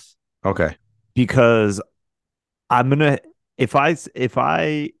settle this. Okay. Because I'm gonna if I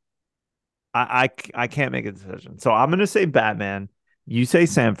can't make a decision. So I'm gonna say Batman. You say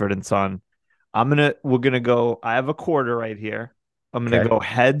Sanford and Son. We're gonna go. I have a quarter right here. I'm gonna Okay. go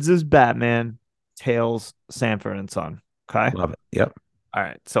heads is Batman, tails Sanford and Son. Okay. Love it. Yep. All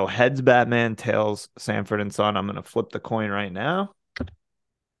right. So heads Batman, tails Sanford and Son. I'm gonna flip the coin right now.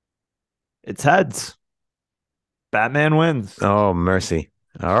 It's heads. Batman wins. Oh, mercy.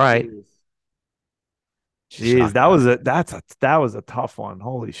 All right. Jeez, Shock. that was a tough one.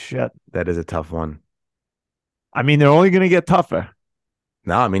 Holy shit. That is a tough one. I mean, they're only gonna get tougher.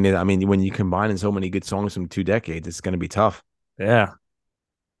 No, I mean, when you combine in so many good songs from 2 decades, it's gonna be tough. Yeah.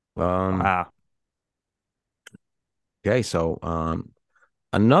 Um, Wow. okay, so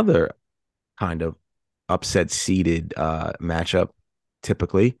another kind of upset seeded matchup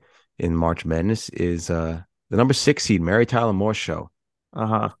typically in March Madness is the number 6 seed Mary Tyler Moore Show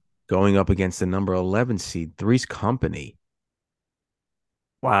Uh-huh. going up against the number 11 seed Three's Company.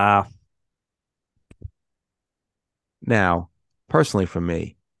 Wow. Now, personally for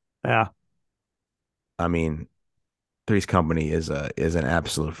me, Yeah. I mean, Three's Company is an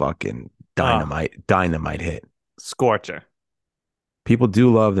absolute fucking Oh, dynamite hit. scorcher. People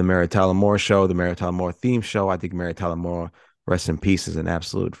do love the Mary Tyler Moore Show, the Mary Tyler Moore theme show. I think Mary Tyler Moore, rest in peace, is an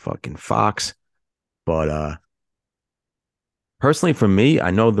absolute fucking fox. But personally, for me,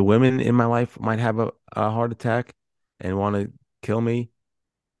 I know the women in my life might have a heart attack and want to kill me.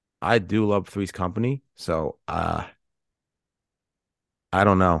 I do love Three's Company, so I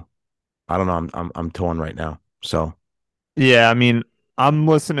don't know. I don't know. I'm torn right now. So Yeah, I mean, I'm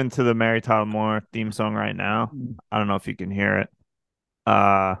listening to the Mary Tyler Moore theme song right now. I don't know if you can hear it.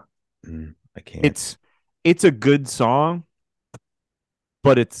 Uh, I can't. it's it's a good song,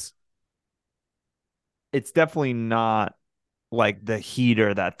 but it's definitely not like the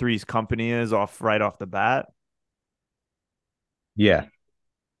heater that Three's Company is off right off the bat. Yeah.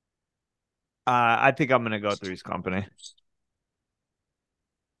 I think I'm gonna go Three's Company.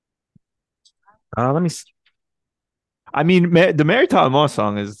 Let me. I mean, the Mary Tyler Moore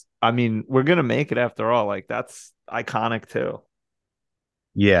song is. I mean, we're gonna make it after all. Like that's iconic too.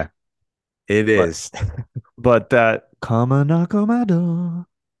 Yeah, it But is. but that come and knock on my door.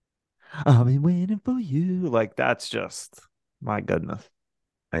 I've been waiting for you. Like that's just my goodness.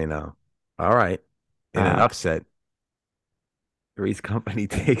 I know. All right. In an Uh, upset, Three's Company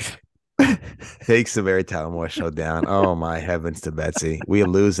takes the Mary Tyler Moore Show down. Oh my heavens to Betsy. We are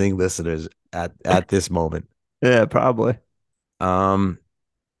losing listeners at this moment. yeah, probably. Um,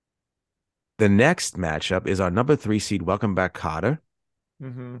 the next matchup is our number 3 seed, Welcome Back Cotter,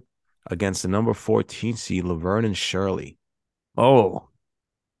 Mm-hmm. against the number 14 seed, Laverne and Shirley. Oh,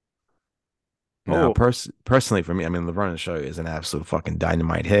 Now, oh, personally for me, I mean, Laverne and Shirley is an absolute fucking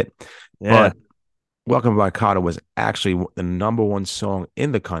dynamite hit, yeah, but Welcome Back Cotter was actually the number 1 song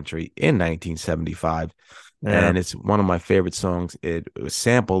in the country in 1975. yeah, And it's one of my favorite songs. It was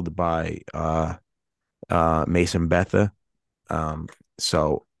sampled by Mason Betha.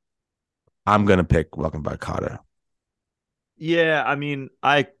 So I'm gonna pick Welcome Back Cotter. yeah. I mean,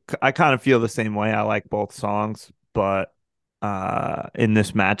 I kind of feel the same way. I like both songs, but in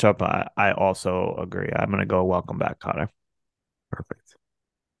this matchup, I also agree. I'm gonna go Welcome Back, Cotter. Perfect.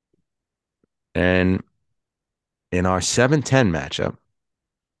 And in our 7-10 matchup,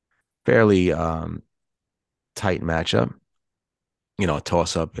 fairly tight matchup, a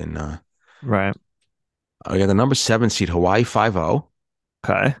toss up in Right. I got the number 7 seed Hawaii 5-0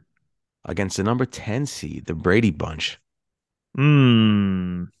 Okay. against the number 10 seed, the Brady Bunch.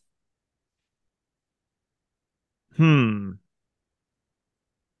 Hmm. Hmm.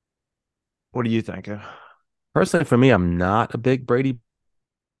 What are you thinking? Personally, for me, I'm not a big Brady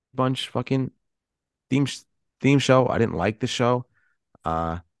Bunch fucking theme theme show. I didn't like the show.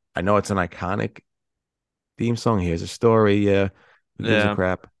 Uh, I know it's an iconic theme song. Here's a story. Yeah, who gives a Yeah.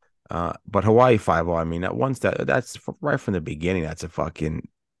 crap? But Hawaii 5-0, I mean, that's right from the beginning. That's a fucking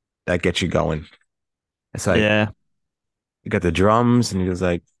that gets you going. It's like Yeah. you got the drums, and you're just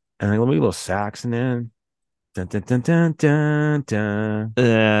like, and let me a little sax in there. Dun, dun, dun, dun, dun, dun,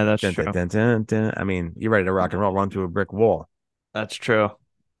 Yeah, that's dun, dun, true. dun, dun, dun. I mean, you're ready to rock and roll, run through a brick wall. That's true.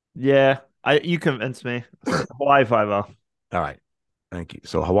 Yeah. I you convinced me. Hawaii 5-0. All right, thank you.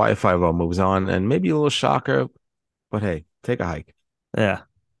 So Hawaii 5-0 moves on, and maybe a little shocker, but hey, take a hike. Yeah.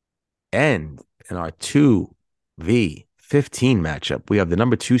 And in our 2v15 matchup, we have the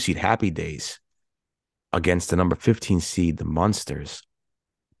number 2 seed Happy Days against the number 15 seed the Munsters.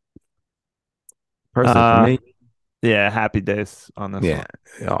 Personally, for Uh me, yeah, happy days on this yeah,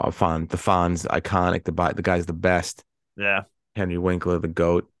 one. the Fonz, iconic. The guy's the best. Yeah. Henry Winkler, the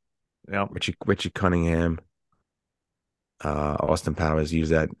goat. Yep. Richie Cunningham. Austin Powers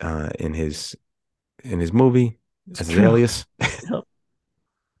used that in his movie It's as his true. alias. Yep.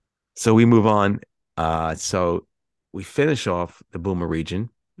 So we move on. So we finish off the Boomer region.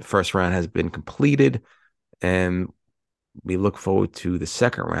 The first round has been completed, and we look forward to the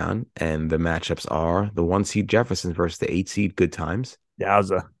second round. And the matchups are the 1 seed Jefferson versus the 8 seed Good Times,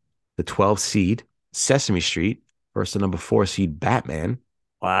 Yowza. the 12 seed Sesame Street versus the number 4 seed Batman,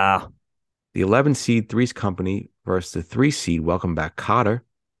 Wow. the 11 seed Three's Company versus the 3 seed Welcome Back Cotter,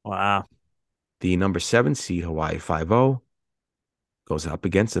 Wow. the number 7 seed Hawaii 5-0 goes up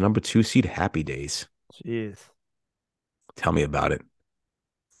against the number 2 seed Happy Days. Jeez. Tell me about it.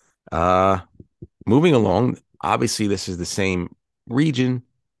 Uh, Moving along, obviously this is the same region.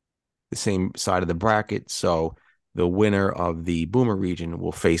 same side of the bracket. So the winner of the Boomer region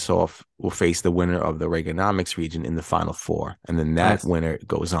will face the winner of the Reaganomics region in the final four, and then that Nice. winner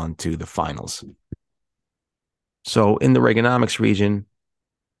goes on to the finals. So in the Reaganomics region,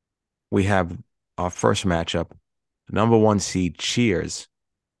 we have our first matchup: number 1 seed Cheers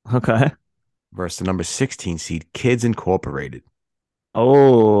Okay. versus the number 16 seed Kids Incorporated.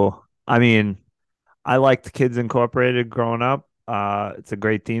 Oh, I mean, I liked Kids Incorporated growing up. It's a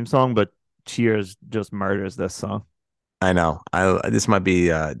great theme song, but Cheers just murders this song. I know. This might be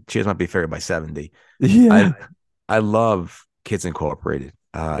Cheers might be favored by 70. Yeah. I love Kids Incorporated.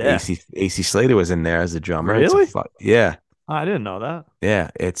 Yeah. AC Slater was in there as a drummer. Really? Yeah. I didn't know that. Yeah,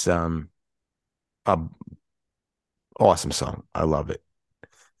 it's a awesome song. I love it.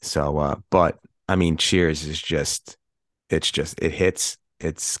 So but I mean Cheers is just it hits.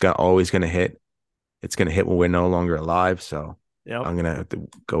 Always gonna hit. It's gonna hit when we're no longer alive. So Yep. I'm gonna have to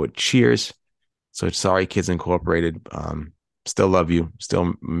go with Cheers. So sorry, Kids Incorporated. Still love you.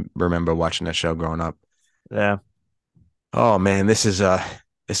 Still remember watching that show growing up. Yeah. Oh man, this is a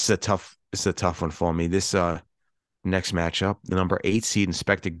tough one for me. This next matchup, the number 8 seed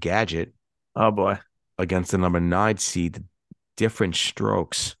Inspector Gadget Oh boy. against the number 9 seed Different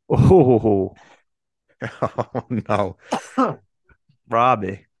Strokes. Oh, Oh no.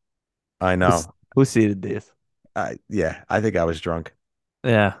 Robbie. I know. Who seeded these? Yeah, I think I was drunk.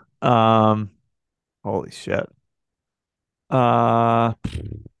 Yeah. Holy shit. Uh,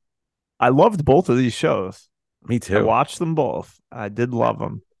 I loved both of these shows. Me I too. watched them both. I did love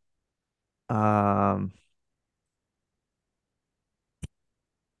them. Um,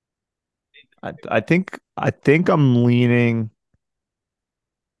 I think I'm leaning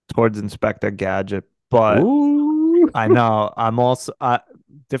towards Inspector Gadget, but Ooh. I know I'm also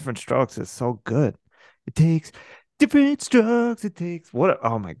Different Strokes is so good. It takes different strokes. It takes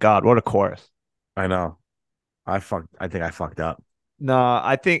oh my God, what a chorus. I know. I think I fucked up. No,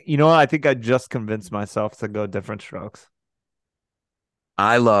 I think you know what? I think I just convinced myself to go Different Strokes.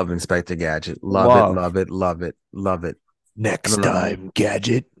 I love Inspector Gadget. Love it, Love. love it, love it, love it. I Next don't know. time,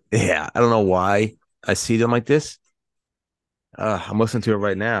 Gadget. Yeah, I don't know why I see them like this. I'm listening to it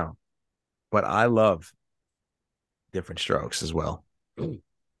right now, but I love Different Strokes as well.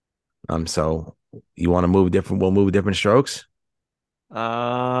 So you want to move different? We'll move Different Strokes.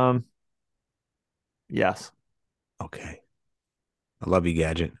 Um, yes. Okay. I love you,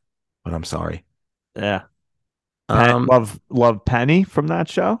 Gadget, but I'm sorry. Yeah. Um, Love Penny from that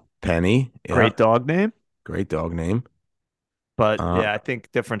show. Penny, yeah, Great dog name. great dog name. But Uh, yeah, I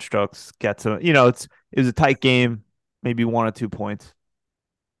think Different Strokes gets a it was a tight game, maybe 1 or 2 points.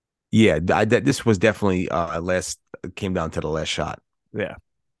 yeah, this was definitely last came down to the last shot. Yeah.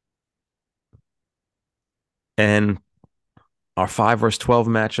 And our 5 versus 12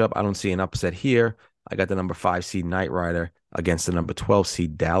 matchup, I don't see an upset here. I got the number 5 seed Knight Rider against the number 12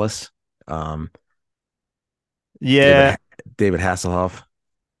 seed Dallas. Um, Yeah. David Hasselhoff.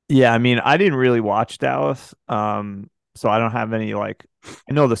 Yeah, I mean, I didn't really watch Dallas. So I don't have any I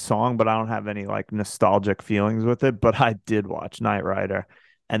know the song, but I don't have any nostalgic feelings with it. But I did watch Knight Rider,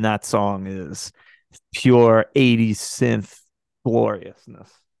 and that song is pure 80s synth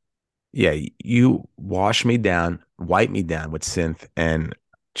gloriousness. Yeah, you wash me down, wipe me down with synth, and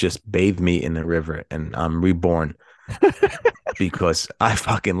just bathe me in the river, and I'm reborn because I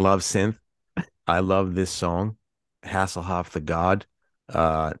fucking love synth. I love this song, Hasselhoff the God.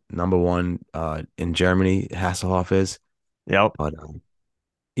 Number one in Germany, Hasselhoff is. Yep. But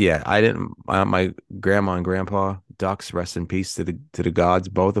yeah, I didn't. My grandma and grandpa, Ducks, rest in peace to the gods,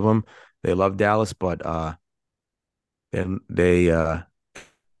 both of them. They love Dallas, but they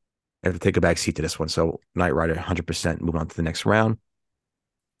have to take a back seat to this one. So Knight Rider, 100%. Move on to the next round.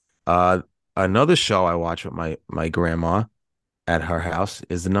 Another show I watch with my grandma at her house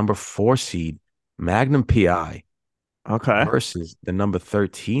is the number 4 seed Magnum PI Okay. versus the number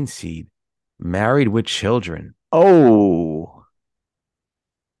 13 seed Married with Children. Oh.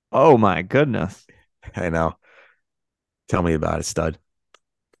 Oh my goodness. I know. Tell me about it, stud.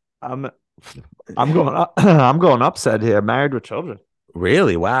 I'm I'm going I'm going upset here. Married with Children.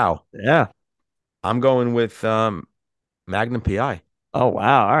 Really? Wow. Yeah. I'm going with Magnum PI. Oh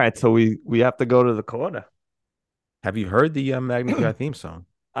wow. All right. So we have to go to the corner. Have you heard the Magnum PI theme song?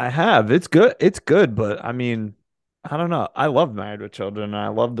 I have. It's good. It's good, but I mean, I don't know. I love Married with Children. I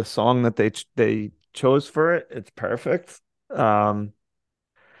love the song that they chose for it. It's perfect. Um,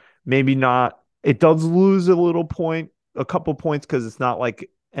 maybe not. It does lose a couple points because it's not like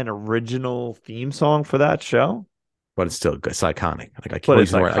an original theme song for that show. But it's still good. It's iconic. Like But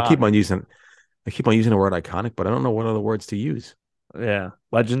it's using the word. iconic. I keep on using the word iconic, but I don't know what other words to use. Yeah,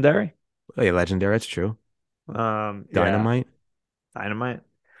 legendary. Hey, legendary. That's true. Yeah, Dynamite. Dynamite.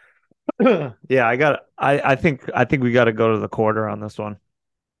 Yeah, I think we got to go to the quarter on this one.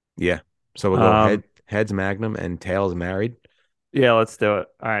 Yeah. So we'll go Um, heads Magnum and tails married. yeah, let's do it.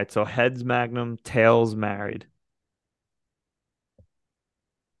 All right, so heads Magnum, tails married.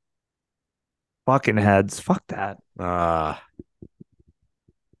 Fucking heads. Fuck that. Uh,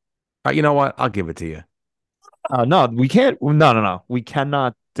 you know what? I'll give it to you. No, we can't. No, no, no. We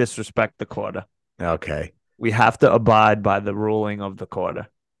cannot disrespect the quarter. Okay. We have to abide by the ruling of the quarter.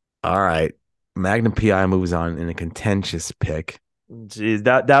 All right. Magnum PI moves on in a contentious pick. Jeez,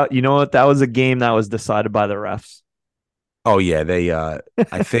 that you know what? That was a game that was decided by the refs. Oh yeah, they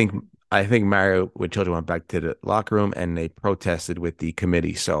I think Mario with children went back to the locker room and they protested with the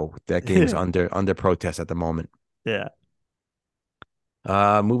committee. So that game's under protest at the moment. Yeah.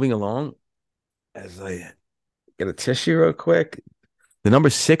 Moving along as I get a tissue real quick. The number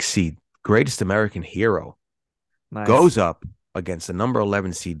 6 seed, Greatest American Hero, Nice. goes up against the number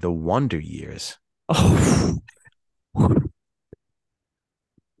 11 seed, The Wonder Years. Oh,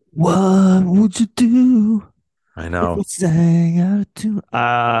 what would you do I if we know. sang out of tune?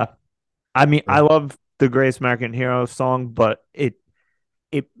 I mean, I love the Greatest American Hero song, but it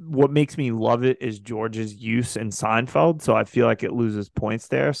what makes me love it is George's use in Seinfeld. So I feel like it loses points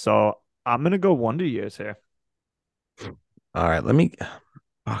there. So I'm gonna go Wonder Years here. All right, let me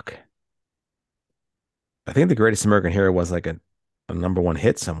fuck. I think The Greatest American Hero was like a number one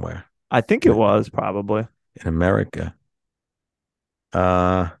hit somewhere I think it was probably. in America.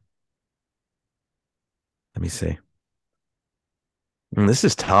 Uh, let me see. This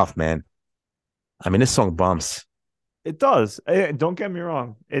is tough, man. I mean, this song bumps. It does. Don't get me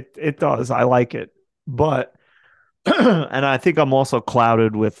wrong. It does. I like it. But and I think I'm also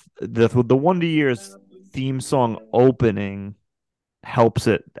clouded with the Wonder Years theme song opening helps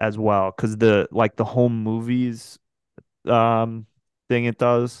it as well because the home movies thing it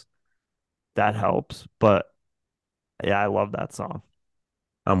does that helps. But yeah, I love that song.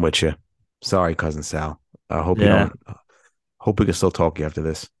 I'm with you. Sorry, cousin Sal. I hope you Yeah, don't. Hope we can still talk you after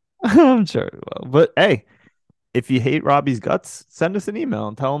this. I'm sure it will. But hey, if you hate Robbie's guts, send us an email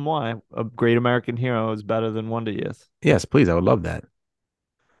and tell him why a great American hero is better than Wonder Years. Yes, please. I would love that.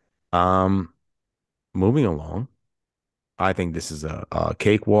 Um, moving along. I think this is a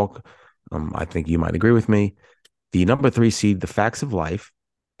cakewalk. I think you might agree with me. The number 3 seed, The Facts of Life,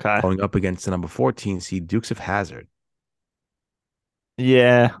 Okay. going up against the number 14 seed, Dukes of Hazzard.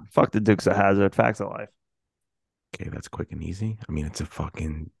 Yeah, fuck the Dukes of Hazzard. Facts of life. Okay, that's quick and easy. I mean, it's a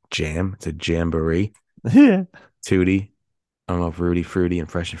fucking jam. It's a jamboree. Yeah, Tootie. I don't know if Rudy, Fruity, and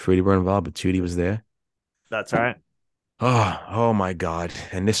Fresh and Fruity were involved, but Tootie was there. that's right. Oh my God.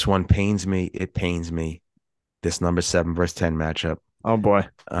 And this one pains me. It pains me. This number 7 versus 10 matchup. Oh boy.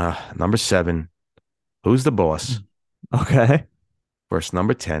 Number 7, Who's the Boss? Okay. Versus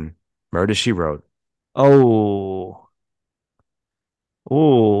number 10, Murder She Wrote. Oh.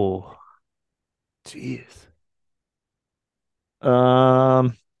 Oh. Jeez.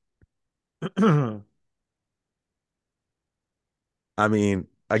 Um. I mean,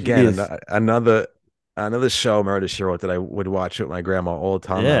 again, Jeez. another show, Murder She Wrote, that I would watch with my grandma all the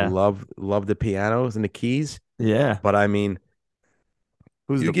time. I Yeah. love the pianos and the keys, Yeah. but I mean,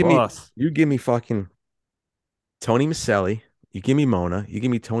 Who's you the give me boss? you give me fucking Tony Maselli, you give me Mona, you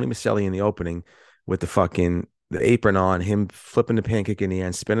give me Tony Maselli in the opening with the apron on, him flipping the pancake in the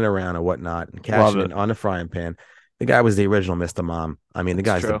end, spinning around or whatnot, and Love cashing it. in on the frying pan. The guy was the original Mr. Mom. I mean,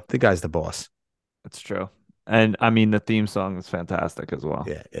 It's true. the guy's the boss. It's true. And I mean the theme song is fantastic as well.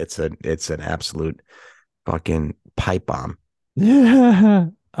 Yeah, it's an absolute fucking pipe bomb. Yeah.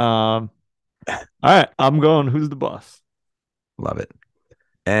 All right. I'm going. Who's the boss? Love it.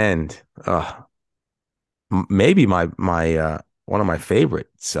 And maybe my one of my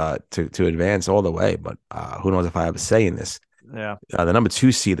favorites to advance all the way, but who knows if I have a say in this. Yeah. The number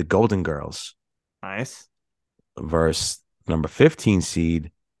 2 seed, the Golden Girls, Nice. versus number 15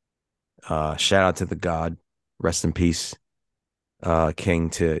 seed. Shout out to the God, rest in peace, King,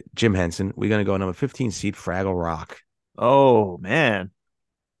 to Jim Henson. We're gonna go number 15 seed, Fraggle Rock. Oh man.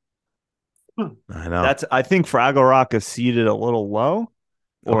 I know. I think Fraggle Rock is seated a little low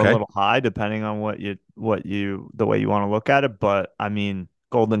or a Okay. little high, depending on the way you want to look at it. But I mean,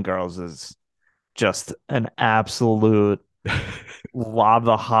 Golden Girls is just an absolute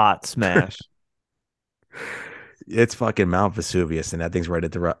lava hot smash. It's fucking Mount Vesuvius, and that thing's ready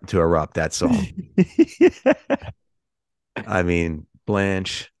to erupt. That song. I mean,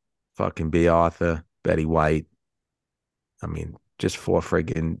 Blanche, fucking B. Arthur, Betty White. I mean, just 4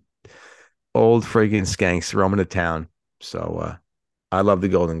 friggin' old friggin' skanks roaming the town. So I love the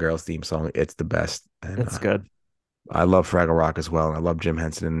Golden Girls theme song. It's the best. And It's good. I love Fraggle Rock as well. And I love Jim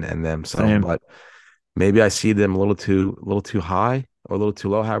Henson and them. So, Same. but maybe I see them a little too high or a little too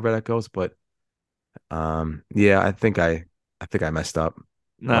low, however that goes. But yeah, I think I messed up.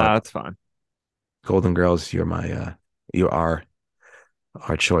 Nah, But that's fine. Golden Girls, you're our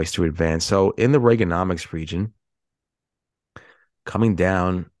choice to advance. So in the Reaganomics region, coming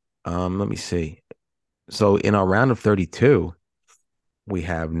down, let me see. So in our round of 32, we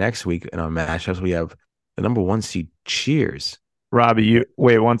have next week in our matchups, we have the number one seed Cheers. Robbie, you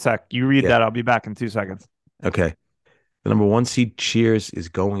wait 1 sec. You read Yeah. that. I'll be back in 2 seconds. Okay. The number one seed Cheers is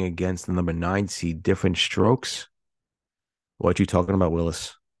going against the number nine seed Different Strokes. What you talking about,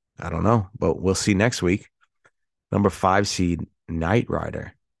 Willis? I don't know, but we'll see next week. Number five seed Knight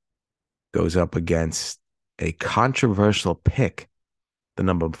Rider goes up against a controversial pick, the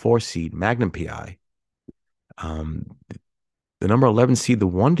number four seed Magnum PI. The number 11 seed, the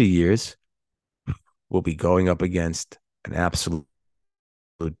Wonder Years, will be going up against an absolute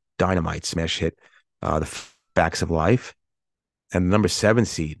dynamite smash hit, the Facts of Life. And the number seven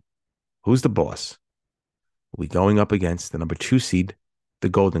seed, Who's the Boss, will be going up against the number two seed, the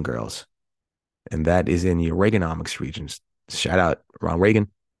Golden Girls. And that is in your Reaganomics regions. Shout out Ron Reagan.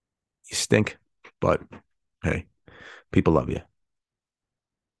 You stink, but hey, people love you.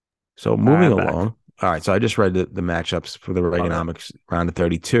 So moving Back. along. All right. So I just read the matchups for the Reaganomics round of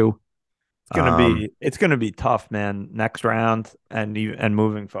 32. It's gonna be tough, man. Next round and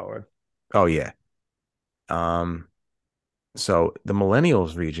moving forward. Oh yeah. So the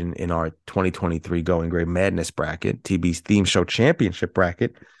Millennials region in our 2023 Going Great Madness bracket, TB's Theme Show Championship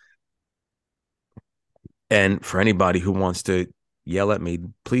bracket. And for anybody who wants to yell at me,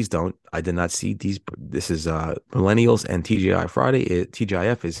 please don't. I did not see these. This is Millennials and TGI Friday.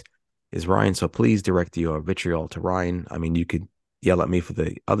 TGIF is Ryan. So please direct your vitriol to Ryan. I mean, you could yell at me for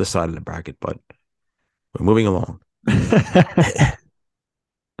the other side of the bracket, but we're moving along.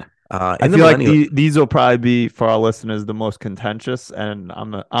 I feel like these will probably be for our listeners the most contentious, and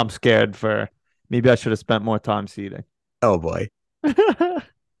I'm scared for maybe I should have spent more time seeding. Oh boy.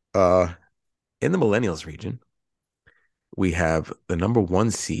 In the Millennials region, we have the number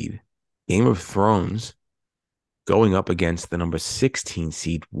one seed, Game of Thrones, going up against the number 16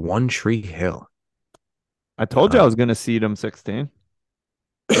 seed, One Tree Hill. I told you I was going to seed them 16.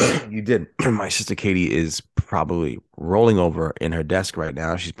 You did. My sister Katie is probably rolling over in her desk right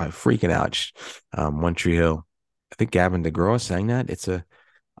now. She's probably freaking out. One Tree Hill. I think Gavin DeGraw sang that.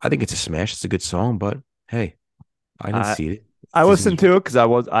 I think it's a smash. It's a good song, but hey, I didn't see it. I listened to it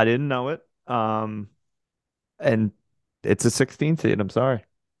because I didn't know it. And it's a 16 seed. I'm sorry.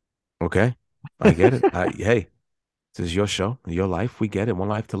 Okay, I get it. Hey, this is your show, your life. We get it. One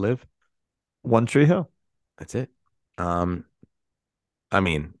life to live. One Tree Hill. That's it. I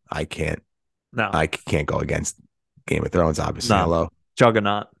mean, I can't go against Game of Thrones, obviously. No. Hello.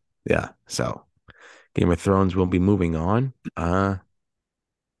 Juggernaut. Yeah. So Game of Thrones will be moving on.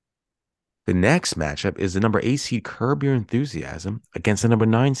 The next matchup is the number 8 seed Curb Your Enthusiasm against the number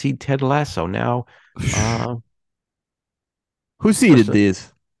 9 seed Ted Lasso. Now, who seeded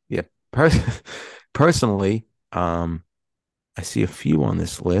these? Yeah. Personally, I see a few on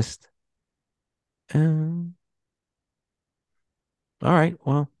this list. All right.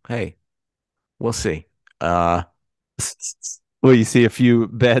 Well, hey, we'll see. Will you see a few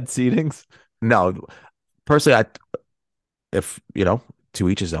bad seedings? No, personally, if to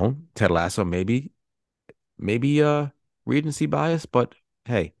each his own. Ted Lasso, maybe recency bias, but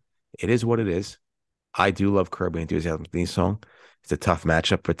hey, it is what it is. I do love Curb Your Enthusiasm theme song. It's a tough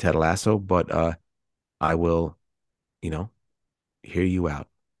matchup for Ted Lasso, but I will, hear you out.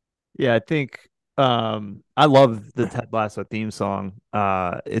 Yeah, I think I love the Ted Lasso theme song.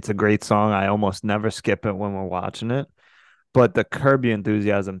 It's a great song. I almost never skip it when we're watching it. But the Curb Your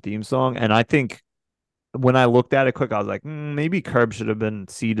Enthusiasm theme song, and I think when I looked at it quick, I was like, maybe Curb should have been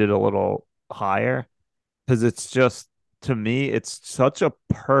seated a little higher because it's just, to me, it's such a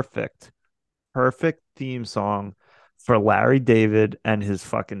perfect theme song for Larry David and his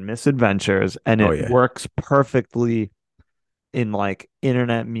fucking misadventures, and it works perfectly in like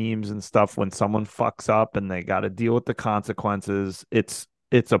internet memes and stuff when someone fucks up and they got to deal with the consequences. It's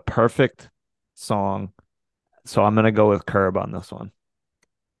a perfect song. So I'm going to go with Curb on this one.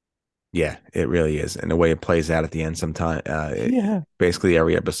 Yeah, it really is. And the way it plays out at the end sometime, basically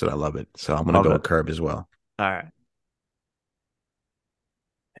every episode, I love it. So I'm going to go with Curb as well. All right.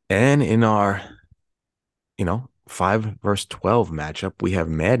 And in our, 5 versus 12 matchup, we have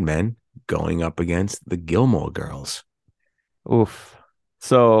Mad Men going up against the Gilmore Girls. Oof.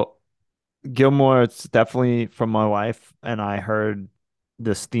 So Gilmore, it's definitely from my wife, and I heard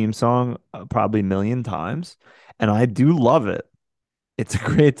this theme song probably a million times, and I do love it. It's a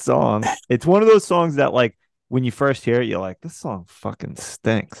great song. It's one of those songs that like when you first hear it, you're like, this song fucking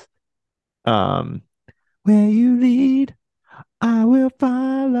stinks. Um, where you lead, I will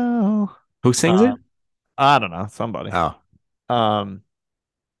follow. Who sings it? Um, I don't know, somebody. Oh, Um,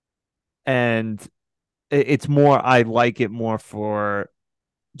 and it's more, I like it more for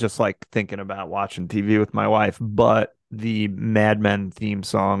just like thinking about watching TV with my wife, but the Mad Men theme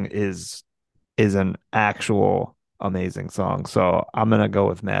song is an actual amazing song. So I'm gonna go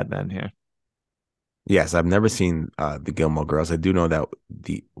with Mad Men here. yes. I've never seen the Gilmore Girls. I do know that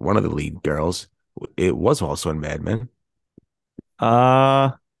the one of the lead girls, it was also in Mad Men,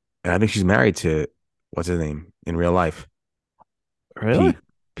 Uh, and I think she's married to what's his name in real life, really? Pete,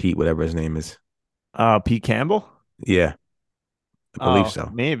 Pete, whatever his name is. Pete Campbell? Yeah, I believe Oh, so.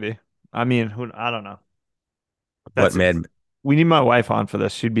 maybe. I mean, who? I don't know. But That's Mad, we need my wife on for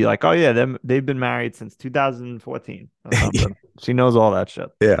this. She'd be like, "Oh yeah, they've been married since 2014 or something." She knows all that shit.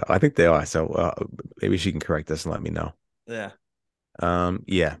 yeah, I think they are. So maybe she can correct us and let me know. Yeah.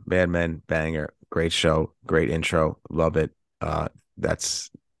 Yeah, Mad Men, banger, great show, great intro, love it. Uh,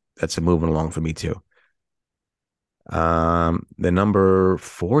 that's that's a moving along for me too. The number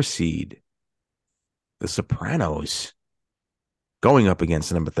 4 seed, The Sopranos, going up against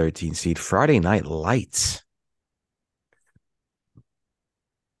the number 13 seed, Friday Night Lights.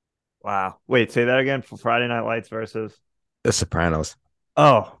 Wow. Wait, say that again for Friday Night Lights versus. The Sopranos.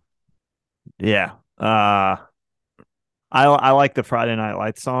 Oh, yeah. I like the Friday Night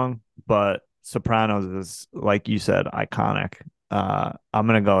Lights song, but Sopranos is like you said, iconic. I'm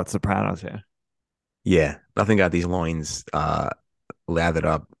gonna go with Sopranos here. Yeah, nothing got these loins lathered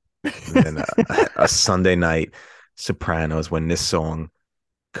up than a Sunday night Sopranos when this song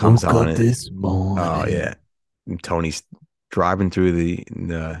comes Woke on. up this Oh morning. yeah, and Tony's driving through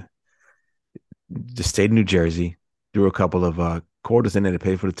the state of New Jersey, threw a couple of quarters in there to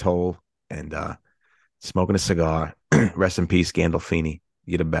pay for the toll, and smoking a cigar. Rest in peace, Gandolfini.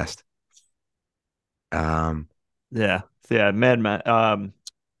 You're the best. Um, Yeah. So yeah, Mad Men.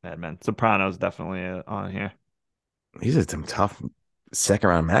 Sopranos definitely on here. these are some tough second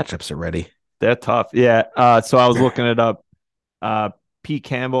round matchups already. They're tough. Yeah. So I was looking it up. Uh, Pete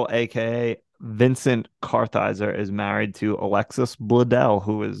Campbell, aka Vincent Kartheiser, is married to Alexis Bledel,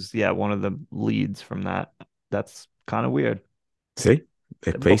 who is one of the leads from that. That's kind of weird. See,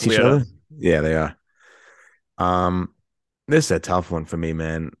 they They're both face each other. weirdos. Yeah, they are. Um, this is a tough one for me,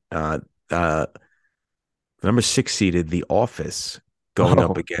 man. The number 6 seeded The Office going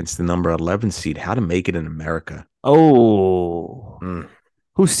up Oh, against the number 11 seed How to Make It in America. oh, Mm.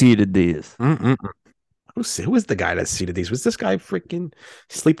 who seeded these? Mm-mm. Who was the guy that seeded these? Was this guy freaking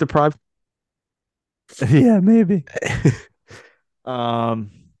sleep deprived? Yeah, maybe.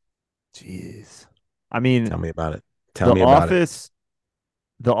 Um, jeez. I mean, Tell me about it. Tell The me about it. Office,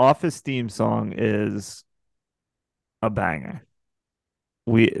 The Office theme song is a banger.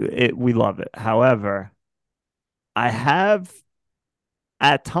 We love it. However, I have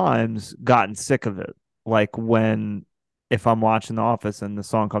at times gotten sick of it. Like when if I'm watching The Office and the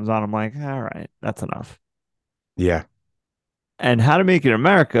song comes on, I'm like, all right, that's enough. Yeah. And How to Make It in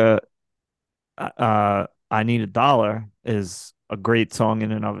America, I Need a Dollar is a great song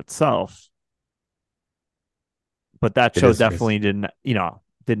in and of itself. But that It show is. It is. definitely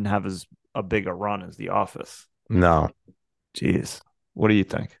didn't have as a bigger run as The Office. No. Jeez. What do you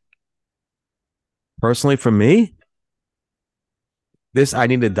think? Personally, for me, this I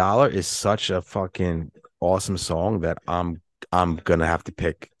Need a Dollar is such a fucking awesome song that I'm gonna have to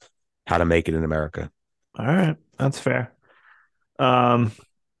pick How to Make It in America. All right, that's fair. Um,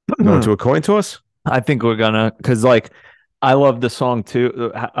 Going to a coin toss? I think we're gonna because like I love the song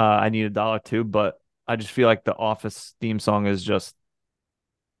too. I Need a Dollar too, but I just feel like the Office theme song is just,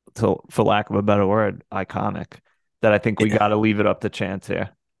 for lack of a better word, iconic. That I think we got to leave it up to chance here.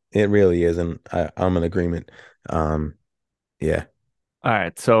 It really is, and I'm in agreement. Yeah. All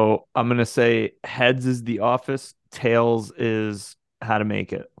right, so I'm gonna say heads is The Office, tails is How to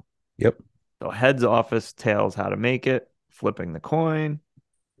Make It. Yep. So heads Office, tails How to Make It. Flipping the coin.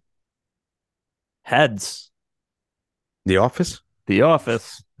 Heads, The Office? The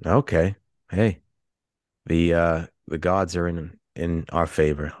Office. Okay. Hey, the gods are in our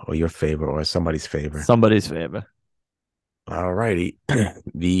favor or your favor or somebody's favor. Somebody's favorite. All righty.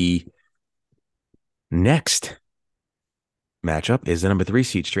 The next matchup is the number 3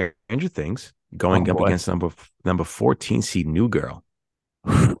 seed Stranger Things Oh going up boy. against number 14 seed New Girl.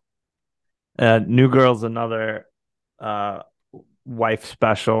 New Girl's another uh wife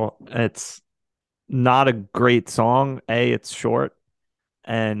special. It's not a great song. A, it's short.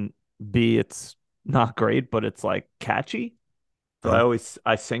 and B, it's not great, but it's like catchy. So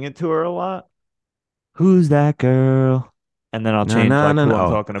I sing it to her a lot. Who's that girl? And then I'll No, change no, like no, who no.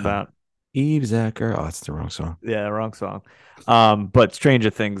 I'm talking Oh, about. Eve Zacker. Oh, that's the wrong song. Yeah, wrong song. But Stranger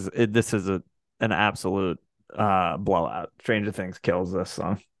Things, this is an absolute blowout. Stranger Things kills this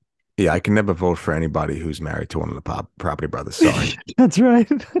song. Yeah, I can never vote for anybody who's married to one of the Property Brothers. Sorry. That's right.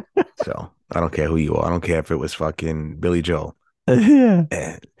 So I don't care who you are. I don't care if it was fucking Billy Joel. Yeah.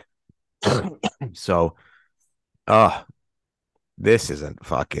 Eh. So, uh, this is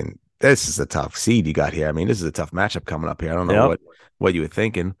a tough seed you got here. I mean, this is a tough matchup coming up here. I don't know Yep. what you were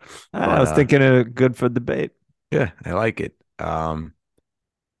thinking, I but was thinking of good for debate. yeah, I like it.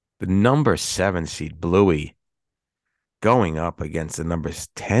 The number 7 seed Bluey going up against the number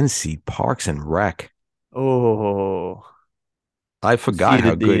 10 seed Parks and Rec. Oh, I forgot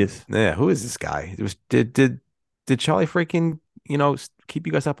how seeded good. these. Yeah, who is this guy? It was did Charlie freaking keep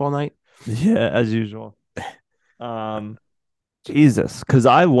you guys up all night? Yeah, as usual. Um, Jesus, because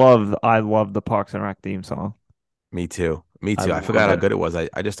I love the Parks and Rec theme song. Me too. Me I too. I forgot love how it. good it was. I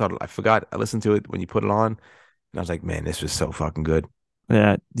just thought I forgot. I listened to it when you put it on, and I was like, man, this was so fucking good.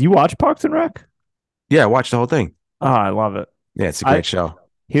 Yeah. Do you watch Parks and Rec? Yeah, I watched the whole thing. Oh, I love it. Yeah, it's a I great show.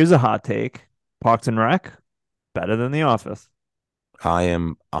 Here's a hot take. Parks and Rec better than The Office. I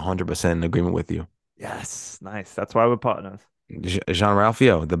am 100% in agreement with you. Yes, nice. That's why we're partners. Jean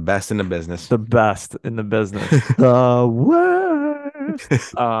Ralphio, the best in the business. The best in the business. The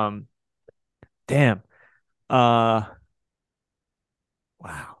worst. Damn. Uh,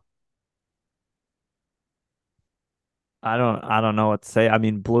 wow. I don't know what to say. I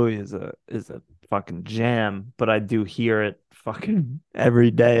mean, Bluey is a fucking jam, but I do hear it fucking every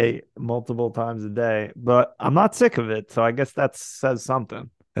day, multiple times a day. But I'm not sick of it, so I guess that says something.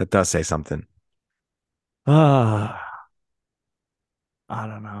 That does say something. Ah, I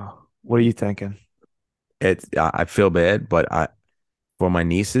don't know. What are you thinking? I feel bad, but I for my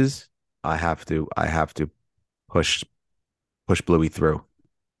nieces, I have to push Bluey through.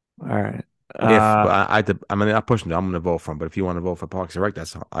 All right. If Uh, I mean, not pushing, I'm going to vote for him. But if you want to vote for Parks and Rec,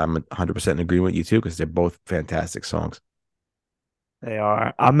 I'm 100% in agreement with you too because they're both fantastic songs. they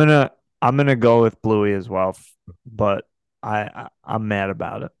are. I'm gonna go with Bluey as well, but I'm mad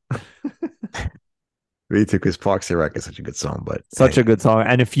about it. Me too, because Parks and Rec is such a good song. But Such a hey, good song.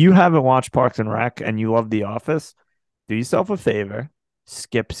 And if you haven't watched Parks and Rec and you love The Office, do yourself a favor,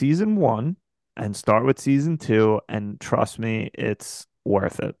 skip season 1 and start with season 2, and trust me, it's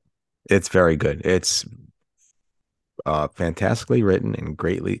worth it. it's very good. It's fantastically written and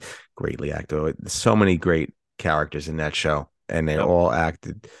greatly acted. So many great characters in that show, and they Yep. all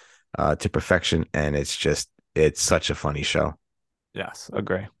acted to perfection. And it's such a funny show. Yes,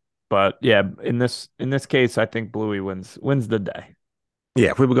 agree. But yeah, in this case, I think Bluey wins the day.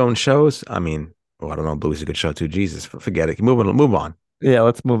 Yeah, if we were going shows, I mean, well, I don't know, Blue's a good show too. Jesus, forget it. Move on. Yeah,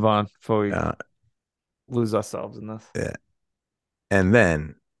 let's move on before we Uh, lose ourselves in this. yeah. And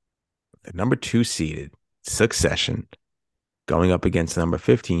then the number 2 seeded Succession going up against the number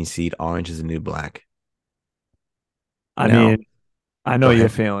 15 seed Orange is the New Black. I Now, mean, I know go your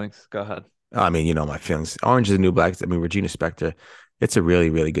ahead. feelings. Go ahead. I mean, you know my feelings. Orange is the New Black. I mean, Regina Spektor. It's a really,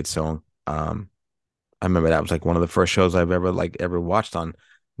 really good song. I remember that was like one of the first shows I've ever watched on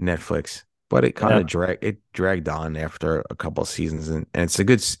Netflix. But it kind Yeah. of dragged on after a couple of seasons, and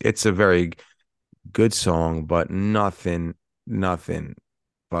it's a very good song, but nothing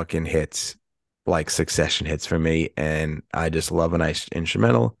fucking hits like Succession hits for me. And I just love a nice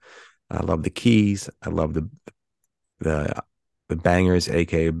instrumental. I love the keys. I love the the bangers,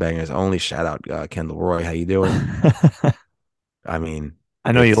 aka bangers only. Shout out Kendall Roy. How you doing? I mean,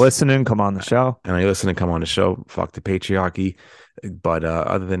 I know you're it's listening. Come on the show. and I listen to come on the show. Fuck the patriarchy. But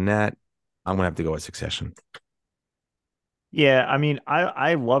other than that, I'm gonna have to go with Succession. Yeah, I mean,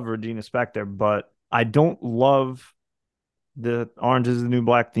 I love Regina Spektor, but I don't love the Orange is the New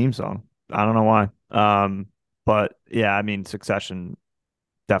Black theme song. I don't know why. But yeah, I mean, Succession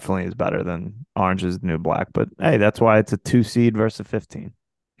definitely is better than Orange is the New Black. But hey, that's why it's a 2 seed versus 15.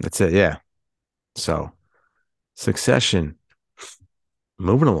 That's it. Yeah. So Succession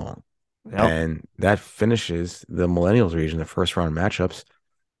moving along. Yep. And that finishes the Millennials region, the first round matchups.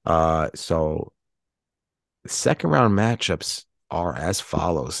 So the second round matchups are as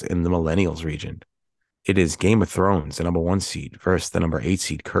follows in the Millennials region. It is Game of Thrones, the number 1 seed, versus the number 8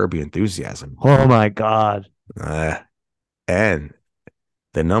 seed, Kirby Enthusiasm. Oh my God. Uh, and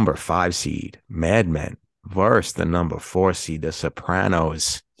the number 5 seed, Mad Men, versus the number 4 seed, The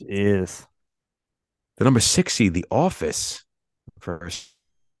Sopranos. Jeez. The number 6 seed, The Office, versus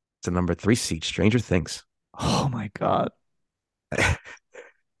the number 3 seed, Stranger Things. Oh my God.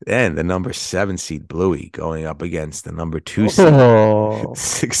 And the number 7 seed Bluey going up against the number 2 seed Oh,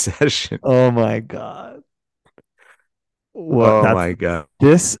 Succession. oh my God. What Oh that's my God.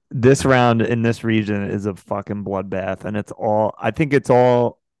 this round in this region is a fucking bloodbath, and it's all I think it's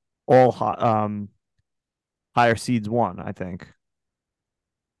all higher seeds won, I think.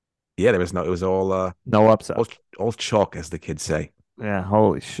 Yeah, there was no, it was No upset. all chalk, as the kids say. Yeah,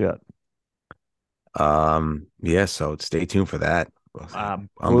 holy shit. Yeah, so stay tuned for that. Bluey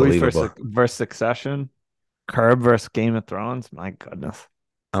Unbelievable. versus Succession, Curb versus Game of Thrones. My goodness.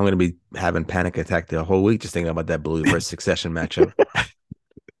 I'm gonna be having panic attack the whole week just thinking about that Bluey versus Succession matchup.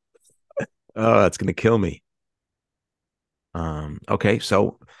 Oh, that's gonna kill me. Okay,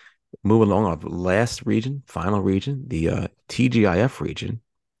 so moving along, our last region, final region, the TGIF region.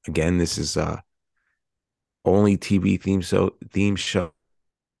 Again, this is only TV theme show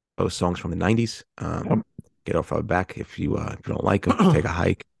songs from the 90s. Yep. Get off our back if you don't like them, take a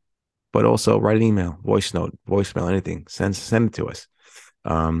hike. But also write an email, voice note, voicemail, anything. Send it to us.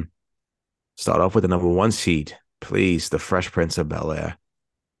 Start off with the number 1 seed, please, the Fresh Prince of Bel-Air.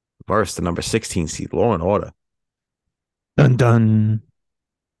 Versus the number 16 seed, Law and Order. Dun dun.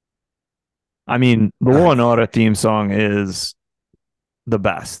 I mean, the Law and Order theme song is the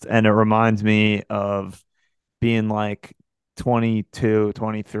best, and it reminds me of being like 22,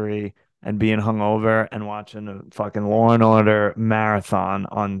 23, and being hungover and watching a fucking Law and Order marathon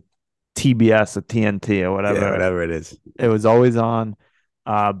on TBS or TNT or Yeah, whatever. whatever it is. It was always on.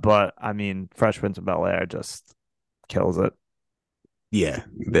 But I mean, Fresh Prince of Bel-Air just kills it. Yeah,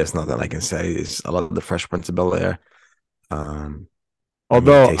 there's nothing I can say. I love the Fresh Prince of Bel-Air. I mean, it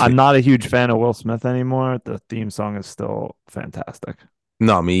Although takes I'm me. not a huge fan of Will Smith anymore, the theme song is still fantastic.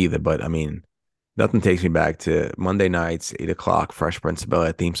 No, me either. But I mean, nothing takes me back to Monday nights, 8 o'clock, Fresh Prince of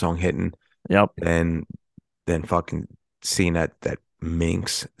Bel-Air theme song hitting, Yep. and then fucking seeing that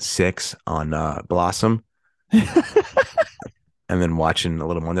Minx 6 on Blossom, and then watching a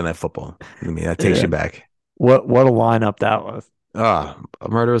little Monday Night Football. I mean, that takes Yeah. you back. What a lineup that was. A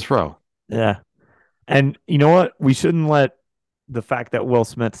murderous row. Yeah. And you know what? We shouldn't let the fact that Will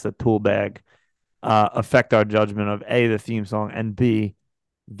Smith's a tool bag affect our judgment of A, the theme song, and B,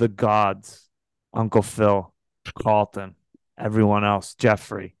 the gods, Uncle Phil, Carlton, everyone else,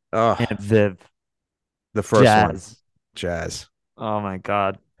 Jeffrey, Oh, Aunt Viv, the first one, Jazz. Jazz, Oh my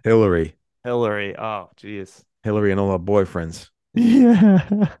God. Hillary, Hillary. Oh, jeez. Hillary, and all her boyfriends.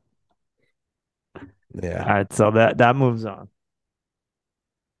 Yeah. Yeah. All right. So that moves on.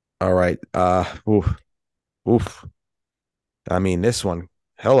 All right. Oof, oof. I mean, this one.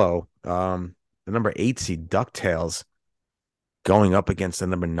 Hello. The number 8 seed DuckTales going up against the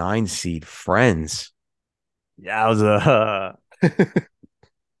number 9 seed Friends. Yeah, I was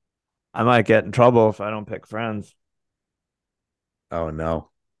I might get in trouble if I don't pick Friends. Oh no.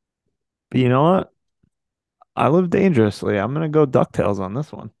 But you know what? I live dangerously. I'm gonna go DuckTales on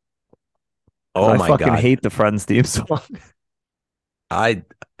this one. Oh I my fucking God. hate the Friends theme song. I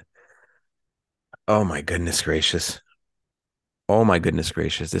oh my goodness gracious. Oh my goodness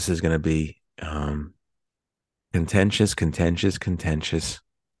gracious. This is gonna be contentious, contentious, contentious.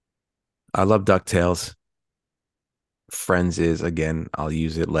 I love DuckTales. Friends is again, I'll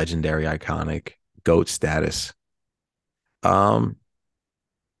use it, legendary, iconic, GOAT status. Um,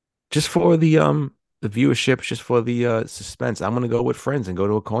 just for the viewership, just for the suspense, I'm gonna go with Friends and go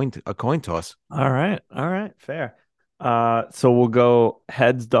to a coin toss. All right, fair. So we'll go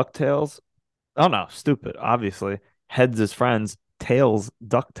heads, DuckTales. Oh no, stupid. Obviously, heads is Friends, tails,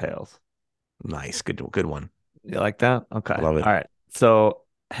 DuckTales. Nice, good one. You like that? Okay. Love it. All right. So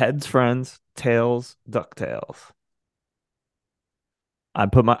heads, Friends, tails, DuckTales.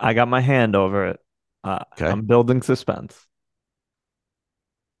 I got my hand over it. Okay. I'm building suspense.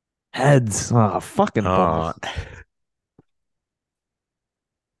 Heads. Oh, fucking balls.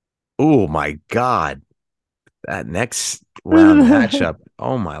 Oh my God. That next round matchup.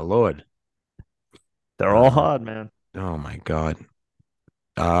 Oh my Lord. They're all hard, man. Oh my God.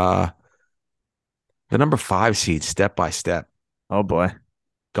 Uh the number 5 seed, Step by Step, Oh boy.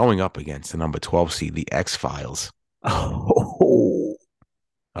 going up against the number 12 seed, The X-Files. Oh.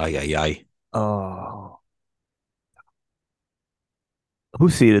 Ay, ay, ay. Oh. Who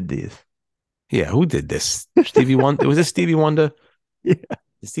seeded these? Yeah, who did this? Stevie Wonder. Was this Stevie Wonder? Yeah.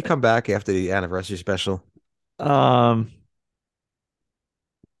 Did he come back after the anniversary special? Um.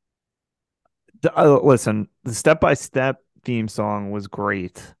 Listen, the Step by Step theme song was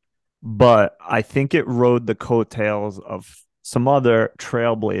great, but I think it rode the coattails of some other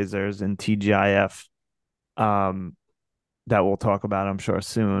trailblazers in TGIF that we'll talk about, I'm sure,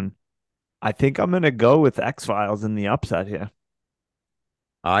 soon. I think I'm going to go with X-Files in the upset here.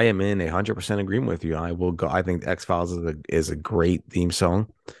 I am in 100% agreement with you. I will go. I think X Files is a great theme song.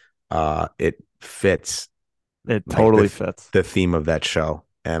 It fits It like totally fits. the theme of that show,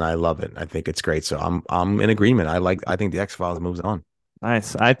 and I love it. I think it's great. So I'm in agreement. I think the X Files moves on.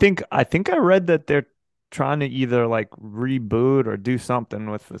 Nice. I think I read that they're trying to either like reboot or do something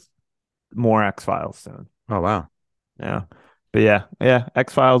with this more X-Files soon. Oh wow. Yeah. But yeah,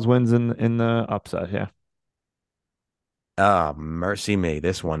 X-Files wins in the upset, yeah. Ah, mercy me.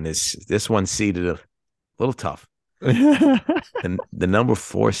 This one seeded a little tough. And the number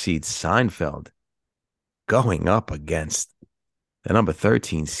 4 seed Seinfeld going up against the number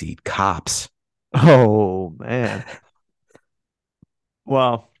 13 seed Cops. Oh man.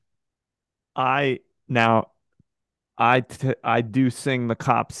 Well, I now I do sing the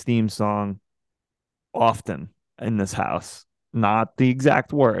Cops theme song often in this house. Not the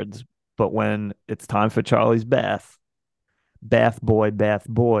exact words, but when it's time for Charlie's bath, bath boy,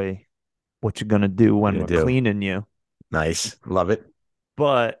 what you gonna do What when you we're gonna do? cleaning you? Nice. Love it.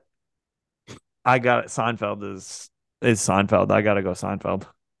 But I got it. Seinfeld is Seinfeld. I gotta go Seinfeld.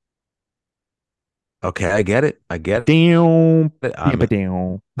 Okay, I get it. I get Damn, it. I'm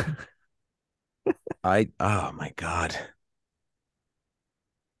damn. I oh my God.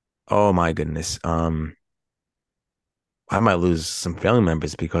 Oh my goodness. I might lose some family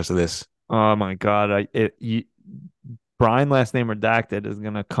members because of this. Oh my God! Brian last name redacted is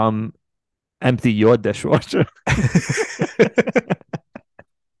gonna come empty your dishwasher.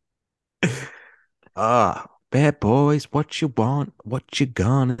 Bad boys, what you want? What you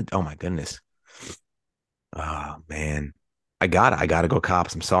gonna Oh my goodness. Oh man. I gotta go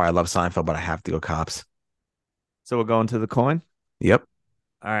Cops. I'm sorry. I love Seinfeld, but I have to go Cops. So we're going to the coin. Yep.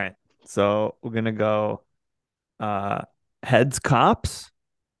 All right. So we're gonna go uh heads cops,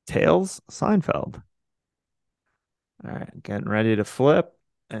 tails Seinfeld. All right, getting ready to flip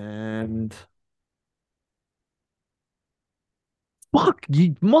and fuck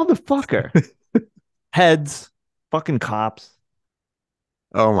you motherfucker. Heads, fucking cops.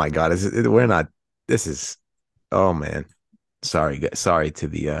 Oh my God. We're not this is oh man. Sorry to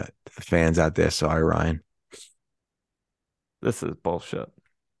the fans out there. Sorry, Ryan. This is bullshit.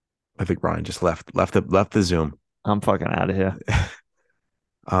 I think Ryan just left the Zoom. I'm fucking out of here.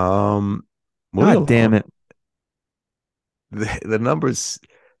 Um moving God damn along. it. The numbers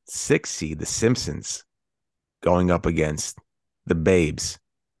 6 seed, the Simpsons, going up against the Babes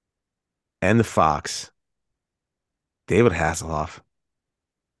and the Fox, David Hasselhoff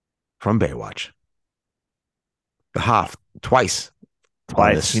from Baywatch. The Hoff twice on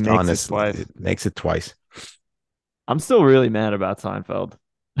Twice. He this on makes it this twice. it makes it twice. I'm still really mad about Seinfeld.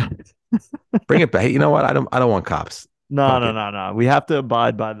 Bring it back. You know what? I don't want Cops. No, Fuck no, it. no, no. We have to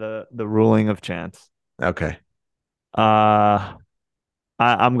abide by the ruling of chance. Okay. Uh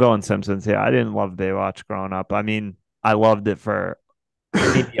I'm going Simpsons here. I didn't love Baywatch growing up. I mean, I loved it for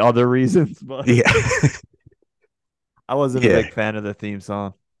maybe other reasons, but Yeah. I wasn't a Yeah. big fan of the theme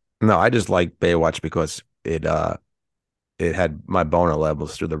song. No, I just like Baywatch because it had my boner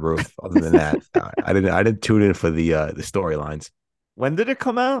levels through the roof. Other than that, I didn't tune in for the storylines. When did it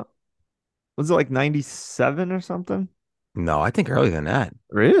come out? Was it like 97 or something? No, I think earlier than that.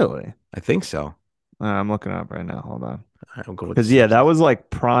 Really? I think so. I'm looking it up right now. Hold on. I'll go with the Because yeah, that Simpsons. was like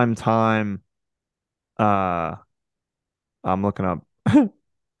prime time. Uh, I'm looking up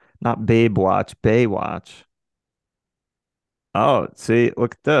not Babe Watch, Baywatch. Oh, see,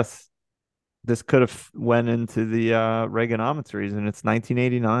 look at this. This could have went into the Reaganomics and it's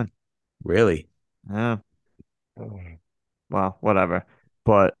 1989. Really? Yeah, well, whatever.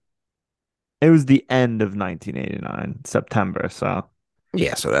 But it was the end of 1989, September. So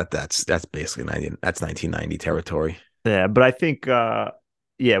Yeah, so that's basically 1990 territory. yeah, but I think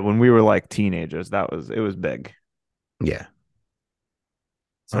yeah, when we were like teenagers, it was big. Yeah.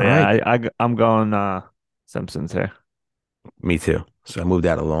 So All right. yeah, I'm going Simpsons here. Me too. So I moved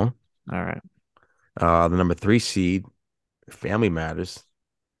that alone. All right. The number 3 seed, Family Matters,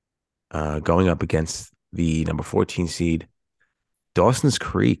 going up against the number 14 seed, Dawson's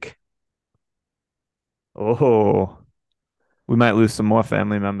Creek. Oh, we might lose some more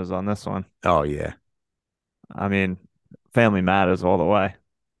family members on this one. Oh yeah. I mean, family matters all the way.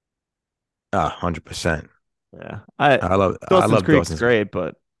 100%. Yeah. I I Dawson's love Creek's Dawson's Creek. great,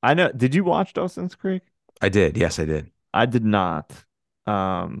 but I know, did you watch Dawson's Creek? I did. Yes, I did. I did not.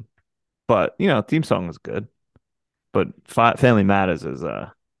 Um, but you know, theme song is good. But Family Matters is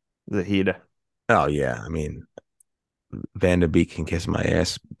a heater. Oh yeah. I mean, Vanderbeek can kiss my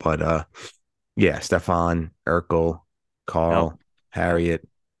ass, but yeah, Stefan, Urkel, Yep. Carl, Harriet.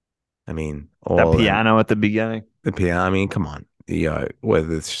 I mean, That all of them. piano at the beginning. The piano. I mean, come on.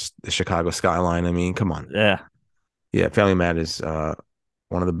 whether it's the Chicago skyline. I mean, come on. Yeah. Yeah, Family Matters,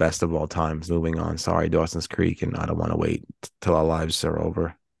 one of the best of all times. Moving on. Sorry, Dawson's Creek, and I don't want to wait till our lives are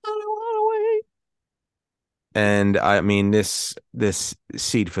over. I don't want And I mean, this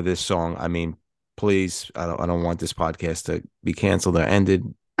seed for this song. I mean, please, I don't want this podcast to be canceled or ended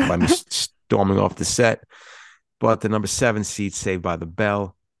by me storming off the set. But the number 7 seed, Saved by the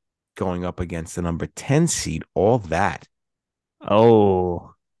Bell, going up against the number 10 seed, All That. to wait.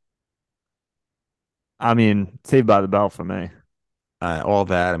 Oh, I mean, Saved by the Bell for me. All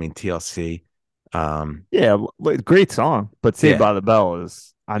That. I mean, TLC. Yeah, great song, but Saved Yeah. by the Bell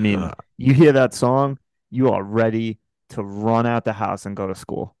is, I mean, Uh, you hear that song, you are ready to run out the house and go to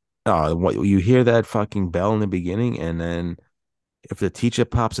school. what you hear that fucking bell in the beginning, and then if the teacher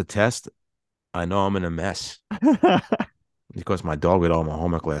pops a test, I know I'm in a mess because my dog did all my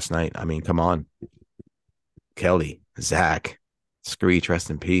homework last night. I mean, come on, Kelly, Zach, Screech, rest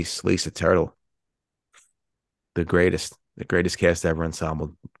in peace, Lisa Turtle, the greatest cast ever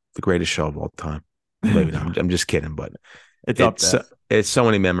ensemble, the greatest show of all time. Maybe not, I'm just kidding, but It's up it's there. it's so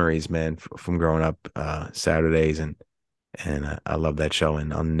many memories, man, from growing up Saturdays, and I love that show,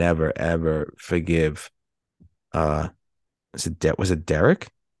 and I'll never ever forgive. Was it Derek?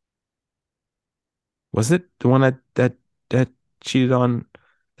 Was it the one that cheated on,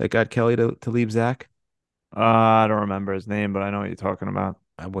 that got Kelly to leave Zach? I don't remember his name, but I know what you're talking about.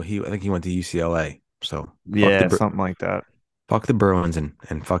 Well, I think he went to UCLA. So Yeah, something like that. fuck the Bruins and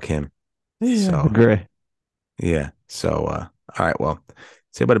fuck him. Yeah, So agree. yeah. So all right. Well,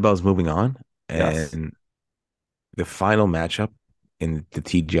 Saved by the Bell's moving on, Yes. and the final matchup in the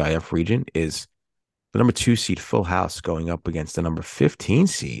TGIF region is the number 2 seed Full House going up against the number 15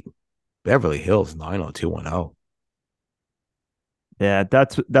 seed Beverly Hills 90210. Yeah,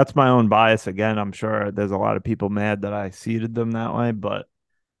 that's my own bias again. I'm sure there's a lot of people mad that I seeded them that way, but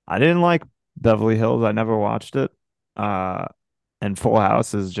I didn't like Beverly Hills. I never watched it. Uh, and Full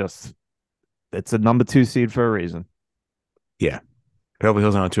House is just it's a number 2 seed for a reason. Yeah. Beverly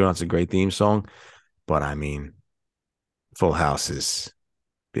Hills 90210 is a great theme song, but I mean, Full House is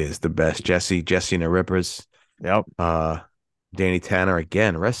the best. Jesse and the Rippers. Yep. Danny Tanner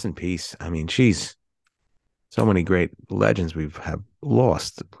again, rest in peace. I mean, geez, so many great legends have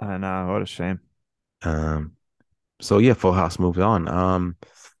lost. I know, what a shame. So yeah, Full House moved on.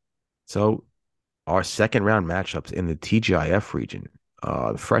 So our second round matchups in the TGIF region,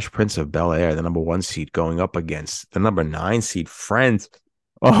 the Fresh Prince of Bel Air, the number 1 seed, going up against the number 9 seed Friends.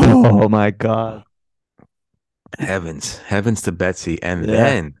 Oh my God. Heavens to Betsy, and Yeah.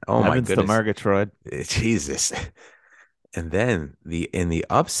 then oh my Heavens to goodness, Murgatroyd. Jesus, and then in the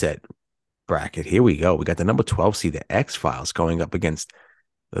upset bracket, here we go. We got the number 12 seed, the X Files, going up against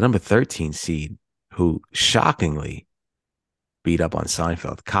the number 13 seed, who shockingly beat up on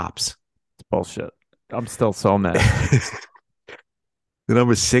Seinfeld, Cops. It's bullshit. I'm still so mad. The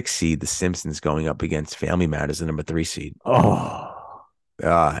number 6 seed, The Simpsons, going up against Family Matters, the number 3 seed. Oh.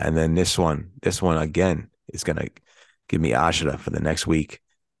 And then this one again is gonna give me Ashita for the next week.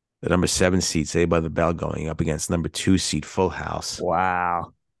 The number 7 seed, Saved by the Bell, going up against number 2 seed, Full House.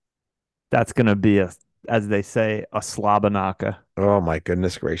 Wow. That's gonna be as they say, a slabanaka. Oh my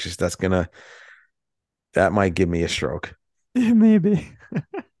goodness gracious, that might give me a stroke. Maybe.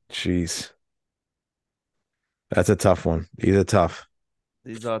 Jeez, that's a tough one. These are tough.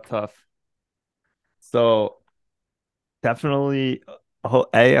 These are tough. So definitely,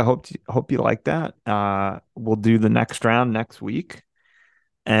 I hope you like that. We'll do the next round next week,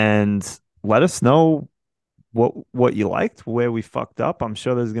 and let us know what you liked, where we fucked up. I'm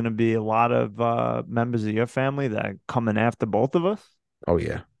sure there's gonna be a lot of members of your family that are coming after both of us. Oh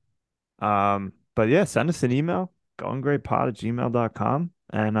yeah. But yeah, send us an email, goinggreatpod@gmail.com,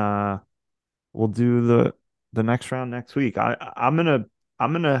 and we'll do the next round next week. I'm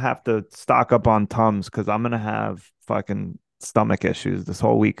gonna have to stock up on Tums because I'm gonna have fucking stomach issues this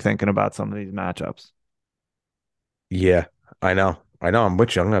whole week thinking about some of these matchups. Yeah, I know. I'm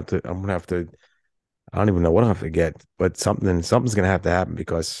with you. I'm gonna have to. I don't even know what I have to get, but something's gonna have to happen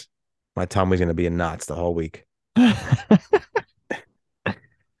because my tummy's gonna be in knots the whole week.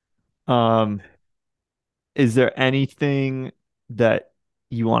 Um, is there anything that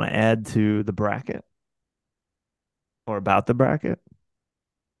you want to add to the bracket or about the bracket?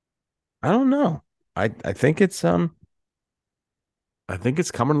 I don't know. I think it's coming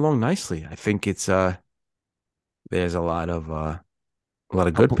along nicely. I think it's there's a lot of good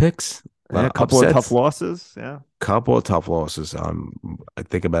Couple- picks, a lot Yeah, a of couple of upsets, tough losses. Yeah, couple of tough losses. I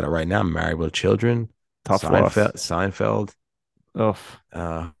think about it right now. Married with Children, tough loss. Seinfeld. Ugh.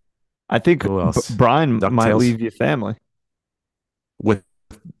 Uh, I think who else? Brian might DuckTales. leave your family. with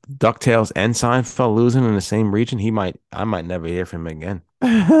DuckTales and Seinfeld losing in the same region, I might never hear from him again.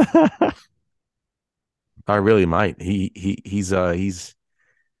 I really might. He's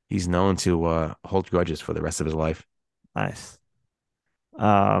known to hold grudges for the rest of his life. Nice.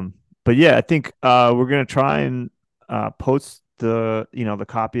 But yeah, I think we're gonna try and post the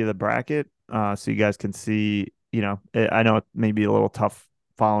copy of the bracket so you guys can see. I know it may be a little tough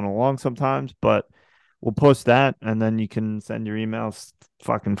following along sometimes, but we'll post that, and then you can send your emails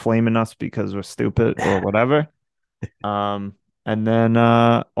fucking flaming us because we're stupid or whatever. And then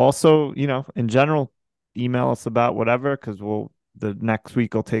also, in general, email us about whatever because the next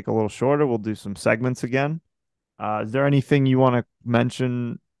week will take a little shorter. We'll do some segments again. Is there anything you want to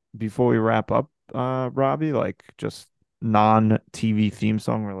mention before we wrap up, Robbie? Like just non-TV theme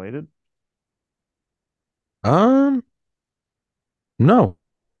song related? Um, no.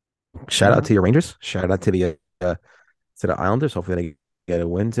 Shout out No? to your Rangers. Shout out to the Islanders. Hopefully they get a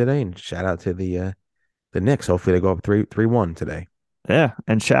win today, and shout out to the Knicks. Hopefully they go up 3-1 today. Yeah.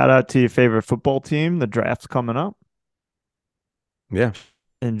 And shout out to your favorite football team. The draft's coming up. Yeah.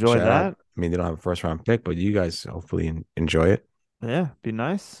 Enjoy Shout out. that. I mean, they don't have a first round pick, but you guys hopefully enjoy it. Yeah, be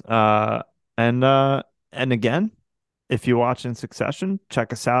nice. And again, if you watch in succession,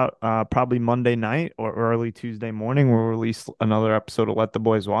 check us out probably Monday night or early Tuesday morning. We'll release another episode of Let the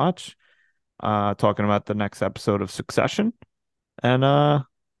Boys Watch, talking about the next episode of Succession. And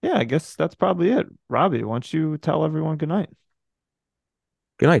yeah, I guess that's probably it. Robbie, why don't you tell everyone good night?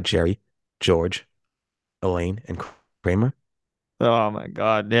 Good night, Jerry, George, Elaine, and Kramer. Oh my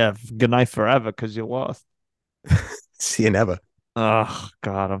God. Yeah, good night forever because you lost. See you never. Oh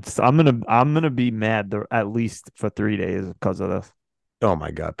God, I'm gonna be mad at least for 3 days because of this. Oh my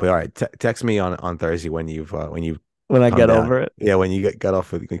God! But all right, text me on Thursday when you've When I come get down. over it. Yeah, when you get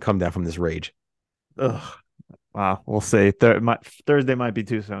off, you can come down from this rage. Ugh. Wow, we'll see. Thursday might be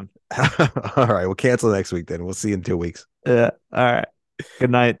too soon. All right, we'll cancel next week then. We'll see you in 2 weeks. Yeah. All right.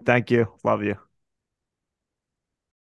 Good night. Thank you. Love you.